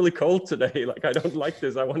 oh, it's really cold today. Like, I don't like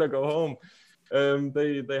this. I want to go home.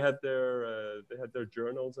 They had their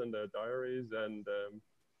journals and their diaries, and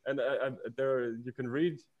there you can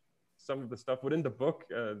read some of the stuff within the book.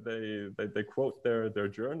 They quote their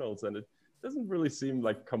journals, and it doesn't really seem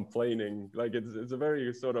like complaining. Like it's a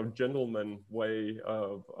very sort of gentleman way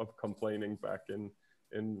of complaining back in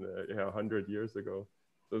 100 years ago.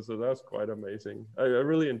 So that's quite amazing. I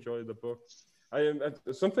really enjoy the book.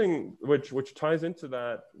 Something which ties into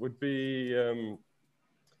that would be,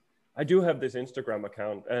 I do have this Instagram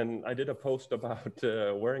account, and I did a post about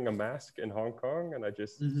wearing a mask in Hong Kong, and I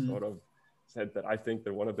just sort of said that I think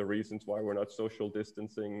that one of the reasons why we're not social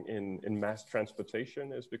distancing in mass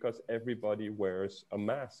transportation is because everybody wears a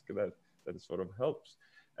mask that sort of helps.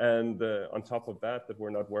 And on top of that we're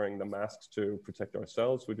not wearing the masks to protect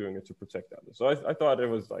ourselves, we're doing it to protect others. So I thought it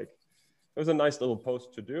was a nice little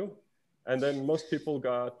post to do. And then most people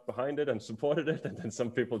got behind it and supported it. And then some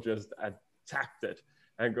people just attacked it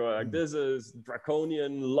and go like, this is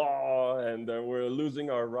draconian law, and we're losing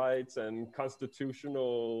our rights, and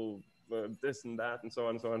constitutional this and that, and so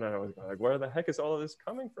on and so on. And I was like, where the heck is all of this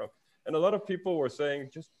coming from? And a lot of people were saying,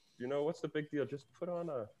 just, you know, what's the big deal? Just put on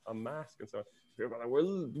a mask. And so like,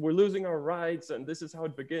 we're losing our rights, and this is how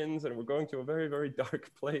it begins, and we're going to a very, very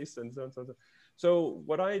dark place, and so on, so on. So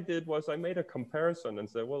what I did was I made a comparison and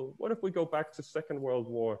said, well, what if we go back to Second World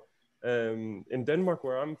War? In Denmark,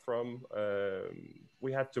 where I'm from,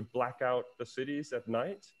 we had to black out the cities at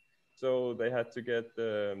night. So they had to get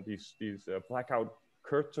these blackout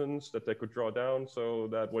curtains that they could draw down, so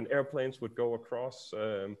that when airplanes would go across,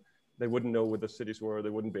 they wouldn't know where the cities were, they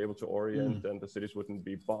wouldn't be able to orient, and the cities wouldn't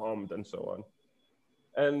be bombed, and so on.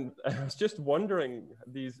 And I was just wondering,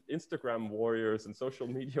 these Instagram warriors and social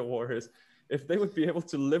media warriors, if they would be able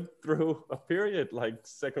to live through a period like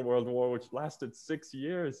Second World War, which lasted 6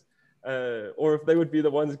 years, or if they would be the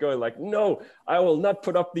ones going like, no, I will not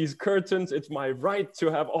put up these curtains. It's my right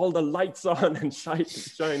to have all the lights on and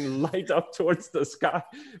shine light up towards the sky.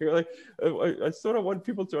 You're like, I sort of want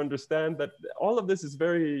people to understand that all of this is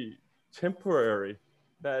very temporary,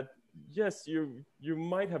 that yes, you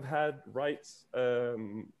might have had rights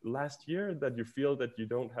last year that you feel that you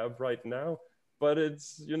don't have right now, but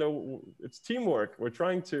it's, you know, it's teamwork. We're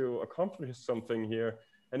trying to accomplish something here.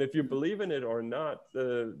 And if you believe in it or not,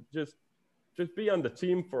 just be on the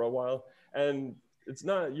team for a while. And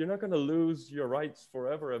you're not going to lose your rights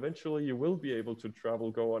forever. Eventually you will be able to travel,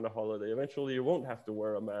 go on a holiday. Eventually you won't have to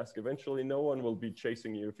wear a mask. Eventually no one will be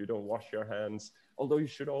chasing you if you don't wash your hands, although you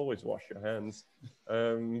should always wash your hands.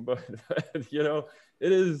 But you know,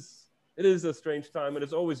 it is a strange time, and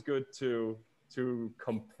it's always good to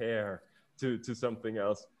compare to something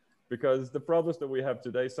else, because the problems that we have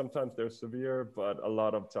today, sometimes they're severe, but a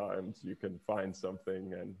lot of times you can find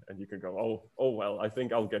something and you can go, oh well, I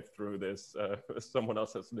think I'll get through this. Someone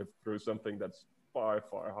else has lived through something that's far,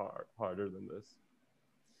 far harder than this.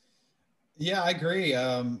 Yeah, I agree.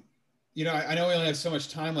 I know we only have so much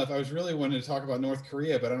time left. I was really wanting to talk about North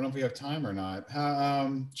Korea, but I don't know if we have time or not.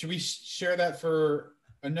 Should we share that for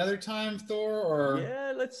another time, Thor? Or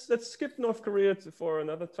Yeah, let's skip North Korea for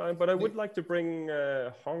another time. But I would like to bring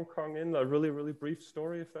Hong Kong in, a really brief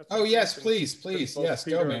story, if that's oh okay. yes, please, Since please, both yes,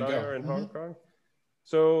 go, Peter and man, I go. are in Hong Kong.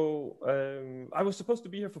 So I was supposed to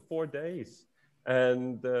be here for 4 days,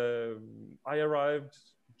 and I arrived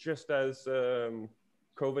just as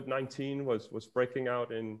COVID-19 was breaking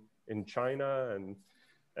out in China,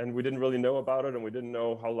 and we didn't really know about it, and we didn't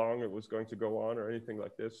know how long it was going to go on or anything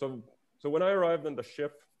like this. So when I arrived on the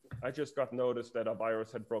ship, I just got noticed that a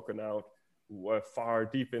virus had broken out far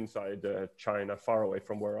deep inside China, far away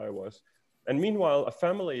from where I was. And meanwhile, a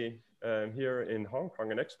family here in Hong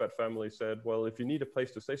Kong, an expat family, said, well, if you need a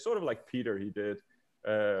place to stay, sort of like Peter, he did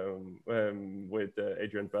with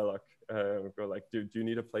Adrian Belloc, go like, do you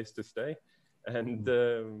need a place to stay? And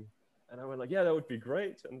I went like, yeah, that would be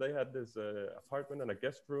great. And they had this apartment and a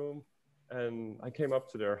guest room. And I came up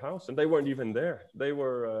to their house, and they weren't even there. They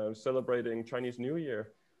were celebrating Chinese New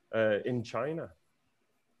Year in China.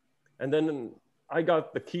 And then I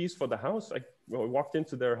got the keys for the house. I walked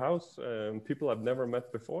into their house, people I've never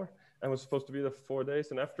met before. I was supposed to be there for 4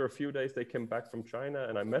 days. And after a few days, they came back from China,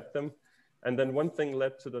 and I met them. And then one thing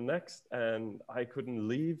led to the next, and I couldn't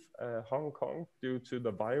leave Hong Kong due to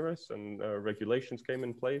the virus, and regulations came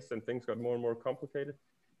in place, and things got more and more complicated.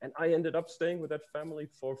 And I ended up staying with that family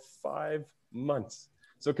for 5 months.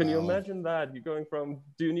 So can you imagine that? You're going from,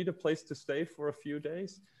 do you need a place to stay for a few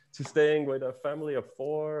days, to staying with a family of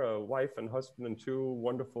 4, a wife and husband and 2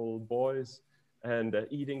 wonderful boys, and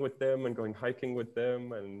eating with them and going hiking with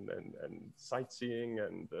them, and sightseeing,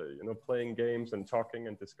 and playing games and talking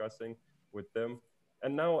and discussing with them.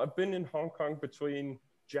 And now I've been in Hong Kong between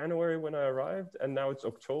January when I arrived, and now it's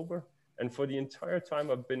October. And for the entire time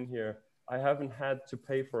I've been here, I haven't had to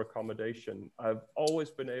pay for accommodation. I've always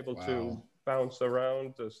been able to bounce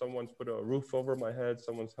around. Someone's put a roof over my head.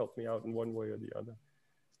 Someone's helped me out in one way or the other.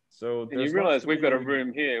 So and you realize we've got a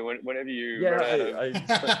room here whenever you run out of...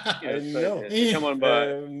 I know. So come on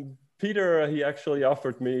by. Peter, he actually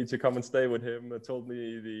offered me to come and stay with him. Told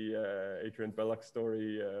me the Adrian Belloc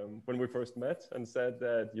story when we first met, and said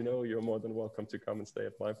that, you're more than welcome to come and stay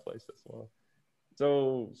at my place as well.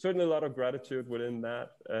 So certainly a lot of gratitude within that.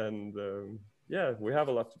 And we have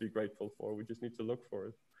a lot to be grateful for. We just need to look for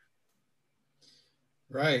it.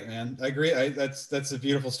 Right, man. I agree. That's a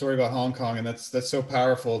beautiful story about Hong Kong, and that's so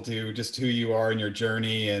powerful to just who you are in your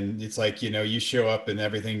journey. And it's like, you show up, and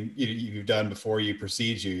everything you've done before you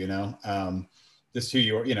precedes you. Just who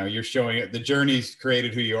you are. You're showing it. The journey's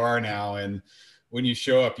created who you are now, and when you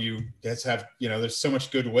show up, you just have there's so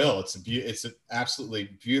much goodwill. It's an absolutely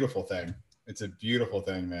beautiful thing. It's a beautiful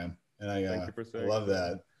thing, man. And I love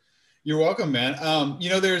that. You're welcome, man.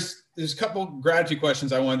 There's a couple gratitude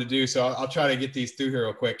questions I wanted to do, so I'll try to get these through here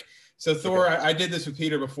real quick. So Thor, okay. I did this with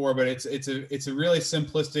Peter before, but it's a really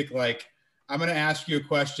simplistic, like, I'm going to ask you a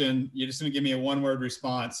question. You're just going to give me a 1-word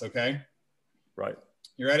response. Okay. Right.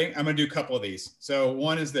 You ready? I'm going to do a couple of these. So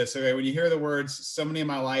one is this. Okay. When you hear the words, somebody in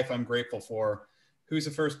my life I'm grateful for, who's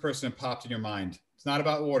the first person that popped in your mind? It's not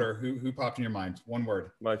about water. Who popped in your mind? 1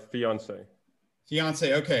 word. My fiance.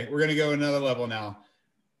 Fiance. Okay. We're going to go another level now.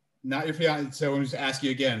 Not your fiance. So I'm just ask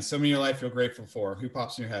you again. Someone in your life you're grateful for. Who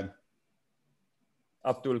pops in your head?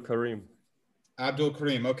 Abdul Karim. Abdul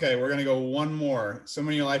Karim. Okay, we're gonna go one more.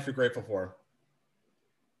 Someone in your life you're grateful for.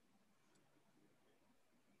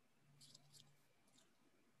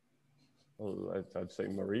 Well, I'd say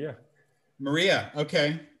Maria. Maria.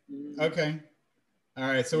 Okay. Okay. All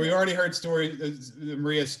right. So we already heard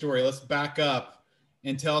Maria's story. Let's back up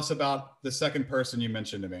and tell us about the second person you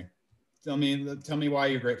mentioned to me. Tell me why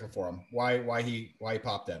you're grateful for him. Why he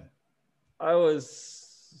popped in. I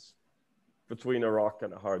was between a rock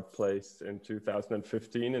and a hard place in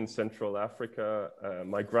 2015 in Central Africa.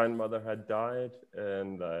 My grandmother had died,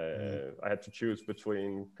 and I had to choose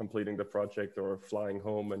between completing the project or flying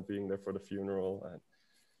home and being there for the funeral.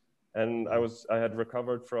 And I had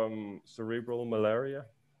recovered from cerebral malaria.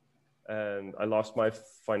 And I lost my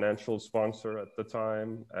financial sponsor at the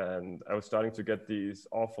time, and I was starting to get these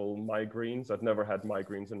awful migraines. I've never had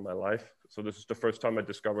migraines in my life. So this is the first time I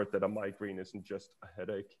discovered that a migraine isn't just a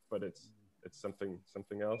headache, but it's something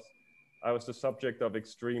else. I was the subject of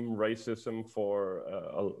extreme racism for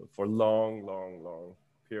long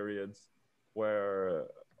periods, where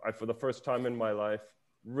I, for the first time in my life,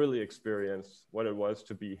 really experienced what it was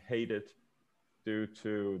to be hated due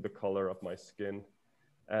to the color of my skin.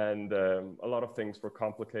 And a lot of things were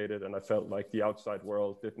complicated, and I felt like the outside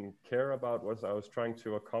world didn't care about what I was trying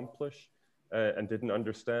to accomplish. and didn't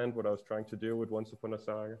understand what I was trying to do with Once Upon a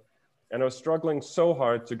Saga. And I was struggling so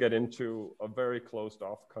hard to get into a very closed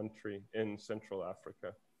off country in Central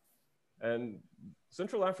Africa. And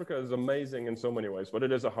Central Africa is amazing in so many ways, but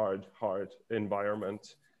it is a hard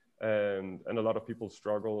environment. And a lot of people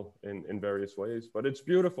struggle in various ways, but it's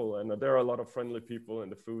beautiful. And there are a lot of friendly people,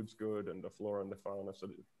 and the food's good, and the flora and the fauna. So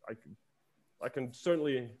I can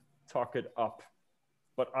certainly talk it up,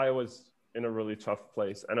 but I was in a really tough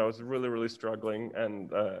place, and I was really, really struggling.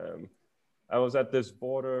 And I was at this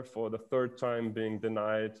border for the third time, being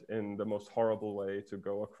denied in the most horrible way to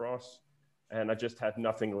go across. And I just had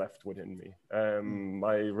nothing left within me.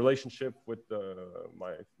 My relationship with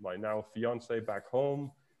my now fiance back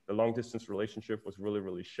home, the long distance relationship, was really,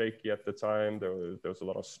 really shaky at the time. There was a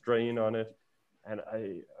lot of strain on it. And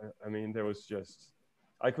I mean, there was just,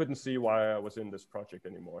 I couldn't see why I was in this project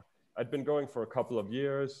anymore. I'd been going for a couple of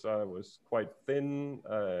years. I was quite thin.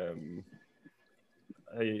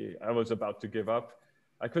 I was about to give up.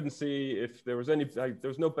 I couldn't see if there was there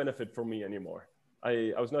was no benefit for me anymore.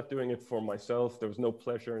 I was not doing it for myself. There was no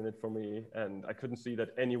pleasure in it for me. And I couldn't see that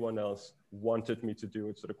anyone else wanted me to do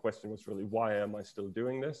it. So the question was really, why am I still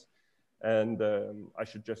doing this? And I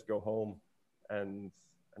should just go home and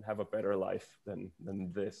have a better life than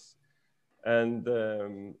this. And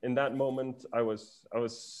in that moment, I was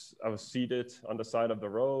seated on the side of the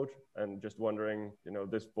road and just wondering, you know,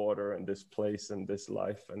 this border and this place and this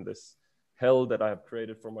life and this hell that I have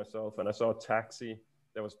created for myself. And I saw a taxi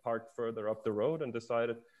that was parked further up the road and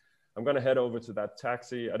decided, I'm going to head over to that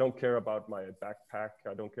taxi. I don't care about my backpack.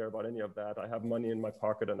 I don't care about any of that. I have money in my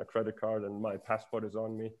pocket and a credit card, and my passport is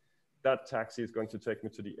on me. That taxi is going to take me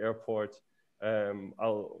to the airport.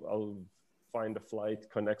 I'll find a flight,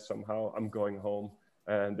 connect somehow. I'm going home,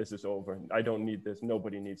 and this is over. I don't need this.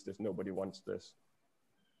 Nobody needs this. Nobody wants this.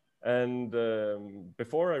 And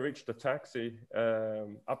before I reached the taxi,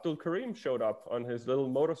 Abdul Karim showed up on his little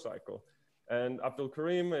motorcycle. And Abdul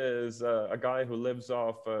Karim is a guy who lives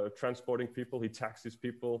off transporting people. He taxis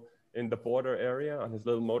people in the border area on his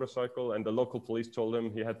little motorcycle. And the local police told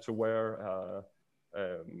him he had to wear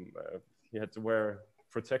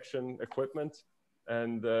protection equipment.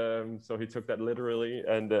 And so he took that literally,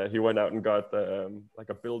 and he went out and got like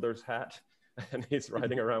a builder's hat, and he's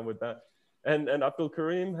riding around with that. And Abdul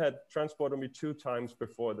Karim had transported me 2 times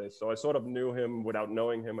before this. So I sort of knew him without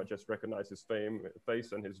knowing him. I just recognized his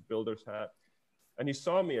face and his builder's hat. And he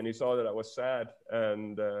saw me, and he saw that I was sad.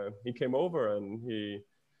 And he came over, and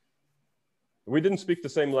we didn't speak the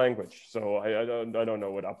same language. So I don't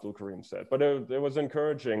know what Abdul Karim said, but it was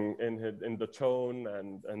encouraging in the tone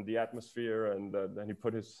and the atmosphere. And then he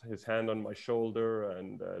put his hand on my shoulder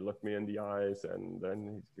and looked me in the eyes. And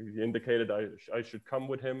then he indicated I should come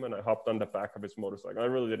with him. And I hopped on the back of his motorcycle. I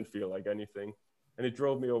really didn't feel like anything. And he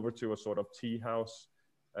drove me over to a sort of tea house.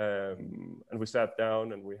 And we sat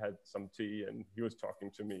down and we had some tea, and he was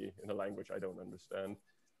talking to me in a language I don't understand.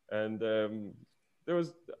 And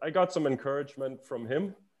I got some encouragement from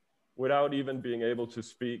him without even being able to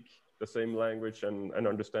speak the same language and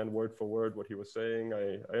understand word for word what he was saying.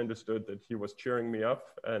 I understood that he was cheering me up,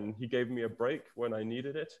 and he gave me a break when I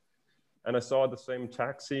needed it. And I saw the same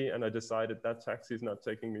taxi, and I decided that taxi is not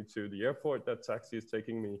taking me to the airport. That taxi is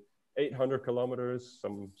taking me 800 kilometers,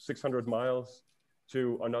 some 600 miles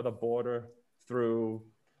to another border through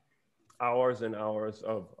hours and hours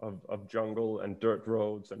of jungle and dirt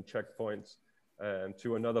roads and checkpoints.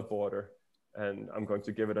 To another border, and I'm going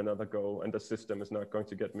to give it another go, and the system is not going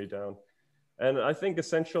to get me down. And I think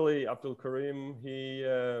essentially Abdul Karim,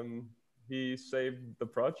 he saved the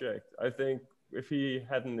project. I think if he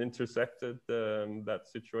hadn't intersected that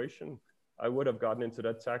situation, I would have gotten into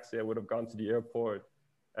that taxi, I would have gone to the airport,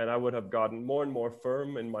 and I would have gotten more and more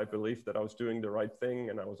firm in my belief that I was doing the right thing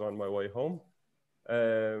and I was on my way home,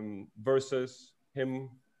 versus him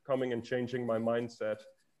coming and changing my mindset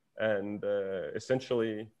and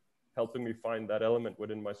essentially helping me find that element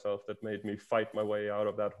within myself that made me fight my way out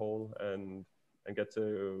of that hole and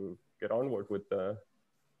get onward with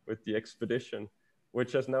the expedition,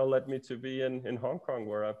 which has now led me to be in Hong Kong,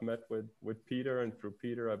 where I've met with Peter, and through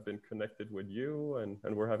Peter I've been connected with you,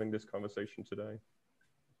 and we're having this conversation today.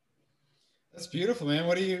 That's beautiful, man.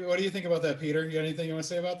 What do you think about that, Peter? You got anything you want to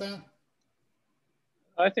say about that?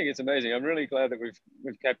 I think it's amazing. I'm really glad that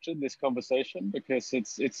we've captured this conversation, because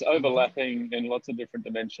it's overlapping in lots of different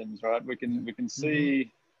dimensions, right? We can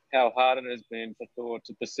see how hard it has been for Thor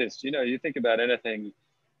to persist. You know, you think about anything,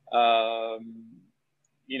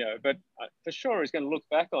 you know, but for sure he's going to look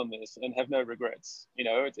back on this and have no regrets. You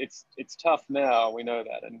know, it's tough now, we know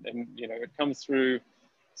that, and you know, it comes through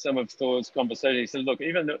some of Thor's conversation. He said, look,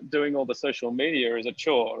 even doing all the social media is a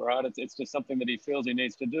chore, right? It's just something that he feels he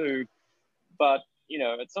needs to do. But, you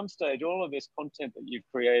know, at some stage, all of this content that you've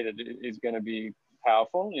created is going to be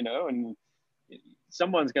powerful, you know, and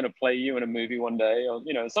someone's going to play you in a movie one day, or,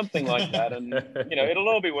 you know, something like that. And, you know, it'll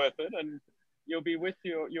all be worth it. And you'll be with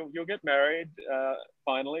you'll get married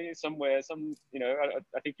finally somewhere. You know,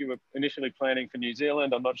 I think you were initially planning for New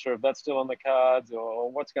Zealand. I'm not sure if that's still on the cards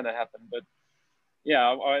or what's going to happen. But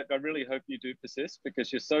yeah, I really hope you do persist,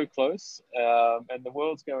 because you're so close. And the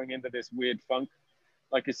world's going into this weird funk.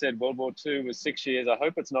 Like you said, World War II was 6 years. I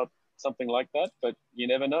hope it's not something like that, but you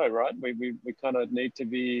never know, right? We kind of need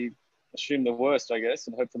to assume the worst, I guess,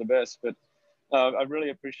 and hope for the best. But I really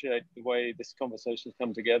appreciate the way this conversation's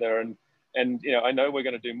come together. And you know, I know we're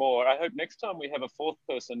going to do more. I hope next time we have a fourth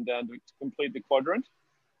person down to complete the quadrant.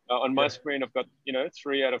 On my screen, I've got, you know,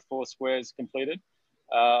 3 out of 4 squares completed.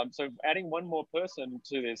 So adding one more person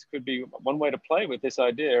to this could be one way to play with this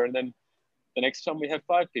idea. And then the next time we have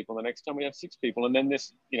 5 people, the next time we have 6 people, and then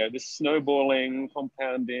this, you know, this snowballing,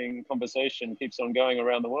 compounding conversation keeps on going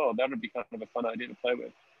around the world. That would be kind of a fun idea to play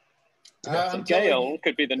with. So Gail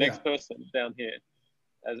could be the next person down here,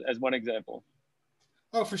 as one example.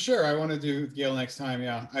 Oh, for sure. I want to do Gail next time.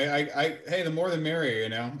 Yeah. Hey, the more the merrier, you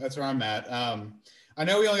know, that's where I'm at. I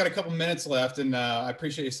know we only got a couple minutes left, and I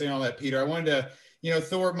appreciate you saying all that, Peter. I wanted to, you know,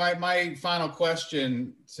 Thor, my final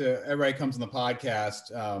question to everybody who comes on the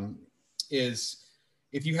podcast is,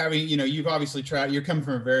 if you have, you know, you've obviously tried, you're coming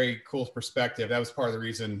from a very cool perspective. That was part of the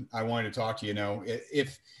reason I wanted to talk to you.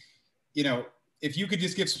 You know, if you could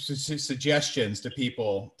just give some suggestions to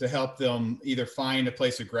people to help them either find a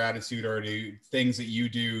place of gratitude or do things that you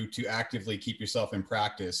do to actively keep yourself in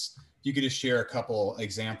practice, if you could just share a couple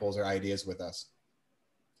examples or ideas with us.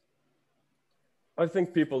 I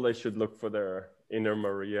think people, they should look for their inner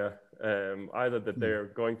Maria, either that they're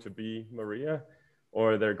going to be Maria,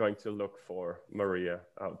 or they're going to look for Maria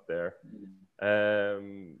out there.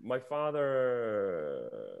 My father,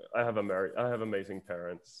 I have amazing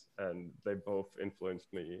parents, and they both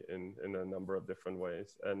influenced me in a number of different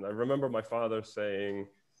ways. And I remember my father saying,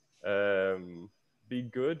 be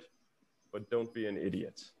good, but don't be an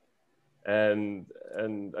idiot. And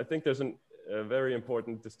I think there's a very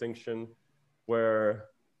important distinction where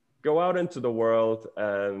go out into the world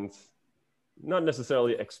and not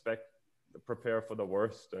necessarily prepare for the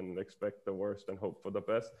worst and expect the worst and hope for the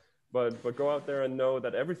best, but go out there and know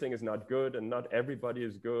that everything is not good and not everybody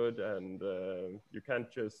is good, and you can't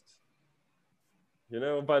just, you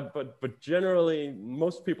know, but generally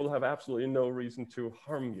most people have absolutely no reason to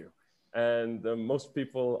harm you, and most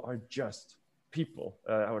people are just people.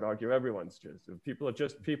 I would argue people are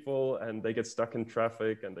just people, and they get stuck in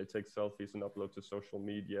traffic, and they take selfies and upload to social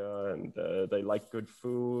media, and they like good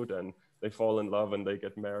food, and they fall in love, and they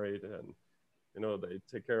get married, and, you know, they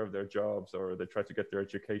take care of their jobs, or they try to get their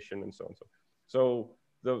education, and so on. So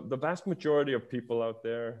the vast majority of people out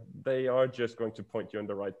there, they are just going to point you in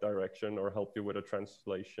the right direction or help you with a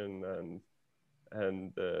translation.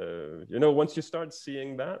 And you know, once you start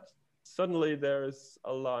seeing that, suddenly there's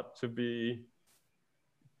a lot to be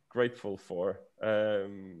grateful for.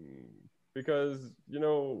 Because, you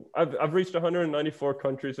know, I've reached 194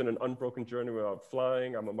 countries in an unbroken journey without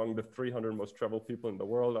flying. I'm among the 300 most traveled people in the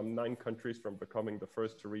world. I'm 9 countries from becoming the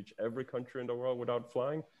first to reach every country in the world without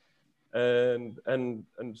flying. And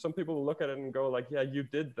some people will look at it and go like, yeah, you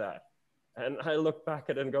did that. And I look back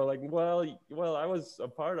at it and go like, well, I was a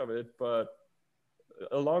part of it, but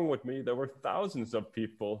along with me, there were thousands of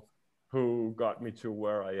people who got me to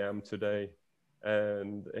where I am today,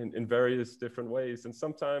 and in various different ways. And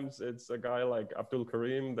sometimes it's a guy like Abdul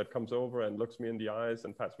Karim that comes over and looks me in the eyes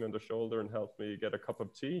and pats me on the shoulder and helps me get a cup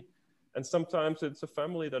of tea. And sometimes it's a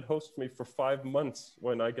family that hosts me for 5 months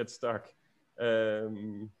when I get stuck.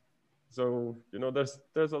 So, you know,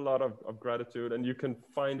 there's a lot of gratitude, and you can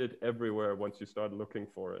find it everywhere once you start looking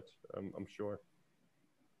for it, I'm sure.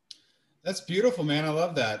 That's beautiful, man. I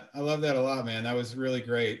love that. I love that a lot, man. That was really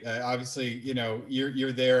great. Obviously, you know,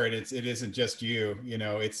 you're there, and it isn't just you. You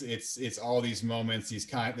know, it's all these moments,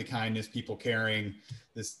 the kindness, people caring,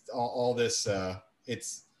 all this.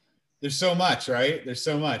 There's so much, right? There's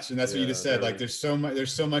so much, and that's what you just said. Like, there's so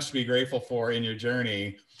much to be grateful for in your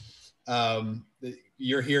journey.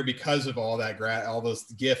 You're here because of all that all those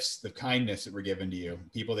gifts, the kindness that were given to you,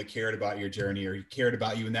 people that cared about your journey or cared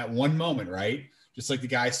about you in that one moment, right? Just like the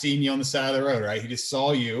guy seeing you on the side of the road, right? He just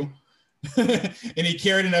saw you and he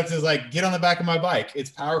cared enough to like, get on the back of my bike. It's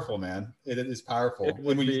powerful, man. It is powerful.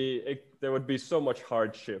 There would be so much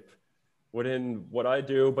hardship within what I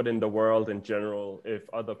do, but in the world in general, if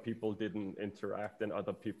other people didn't interact and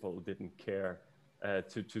other people didn't care.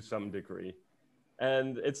 to some degree.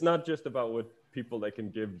 And it's not just about what people they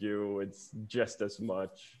can give you, it's just as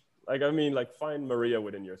much. Like, I mean, like, find Maria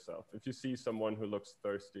within yourself. If you see someone who looks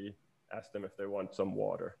thirsty, ask them if they want some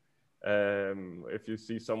water. If you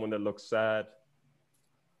see someone that looks sad,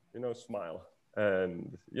 smile.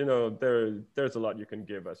 And, there's a lot you can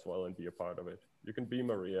give as well and be a part of it. You can be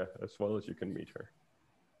Maria as well as you can meet her.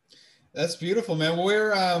 That's beautiful, man.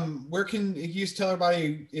 Where can you just tell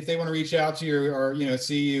everybody if they want to reach out to you or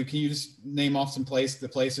see you? Can you just name off the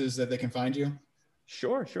places that they can find you?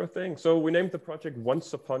 Sure thing. So we named the project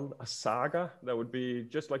Once Upon a Saga. That would be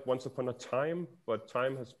just like Once Upon a Time, but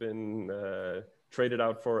time has been traded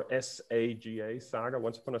out for SAGA, Saga,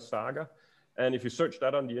 Once Upon a Saga. And if you search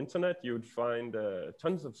that on the internet, you would find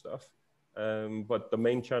tons of stuff. But the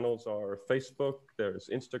main channels are Facebook, there's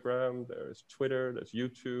Instagram, there's Twitter, there's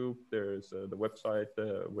YouTube, there's the website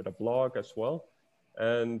with a blog as well.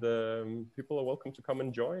 And people are welcome to come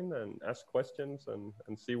and join and ask questions and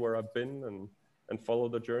see where I've been and follow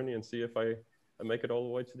the journey and see if I make it all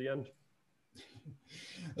the way to the end.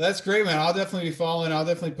 That's great, man. I'll definitely be following. I'll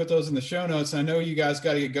definitely put those in the show notes. I know you guys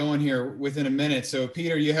got to get going here within a minute. So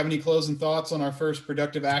Peter, you have any closing thoughts on our first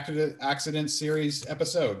Productive Accident series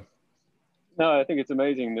episode? No, I think it's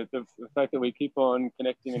amazing that the fact that we keep on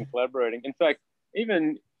connecting and collaborating. In fact,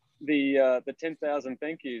 even the 10,000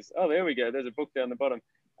 thank yous. Oh, there we go. There's a book down the bottom.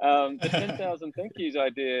 The 10,000 thank yous I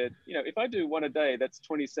did, if I do one a day, that's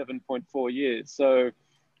 27.4 years. So,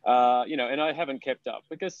 and I haven't kept up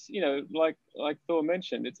because, like Thor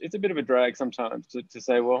mentioned, it's a bit of a drag sometimes to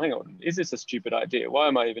say, well, hang on, is this a stupid idea? Why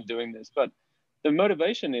am I even doing this? But the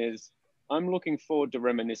motivation is, I'm looking forward to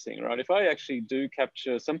reminiscing, right? If I actually do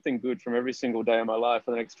capture something good from every single day of my life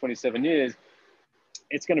for the next 27 years,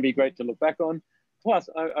 it's going to be great to look back on. Plus,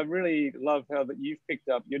 I really love how that you've picked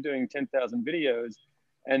up, you're doing 10,000 videos,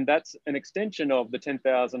 and that's an extension of the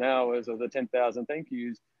 10,000 hours or the 10,000 thank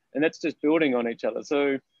yous, and that's just building on each other.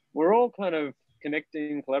 So we're all kind of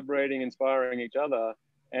connecting, collaborating, inspiring each other,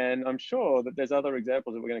 and I'm sure that there's other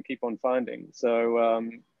examples that we're going to keep on finding. So,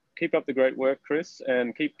 keep up the great work, Chris,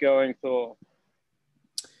 and keep going, Thor.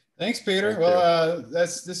 Thanks, Peter. Well,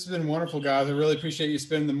 this has been wonderful, guys. I really appreciate you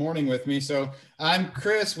spending the morning with me. So I'm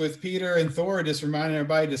Chris with Peter and Thor, just reminding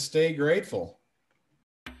everybody to stay grateful.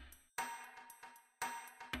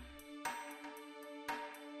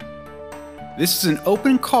 This is an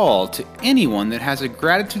open call to anyone that has a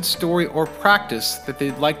gratitude story or practice that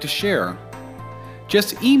they'd like to share.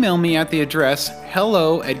 Just email me at the address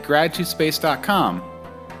hello@gratitudespace.com.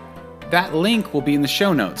 That link will be in the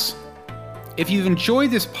show notes. If you've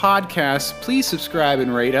enjoyed this podcast, please subscribe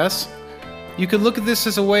and rate us. You could look at this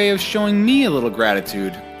as a way of showing me a little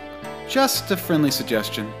gratitude. Just a friendly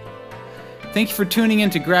suggestion. Thank you for tuning in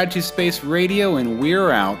to Gratitude Space Radio, and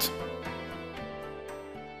we're out.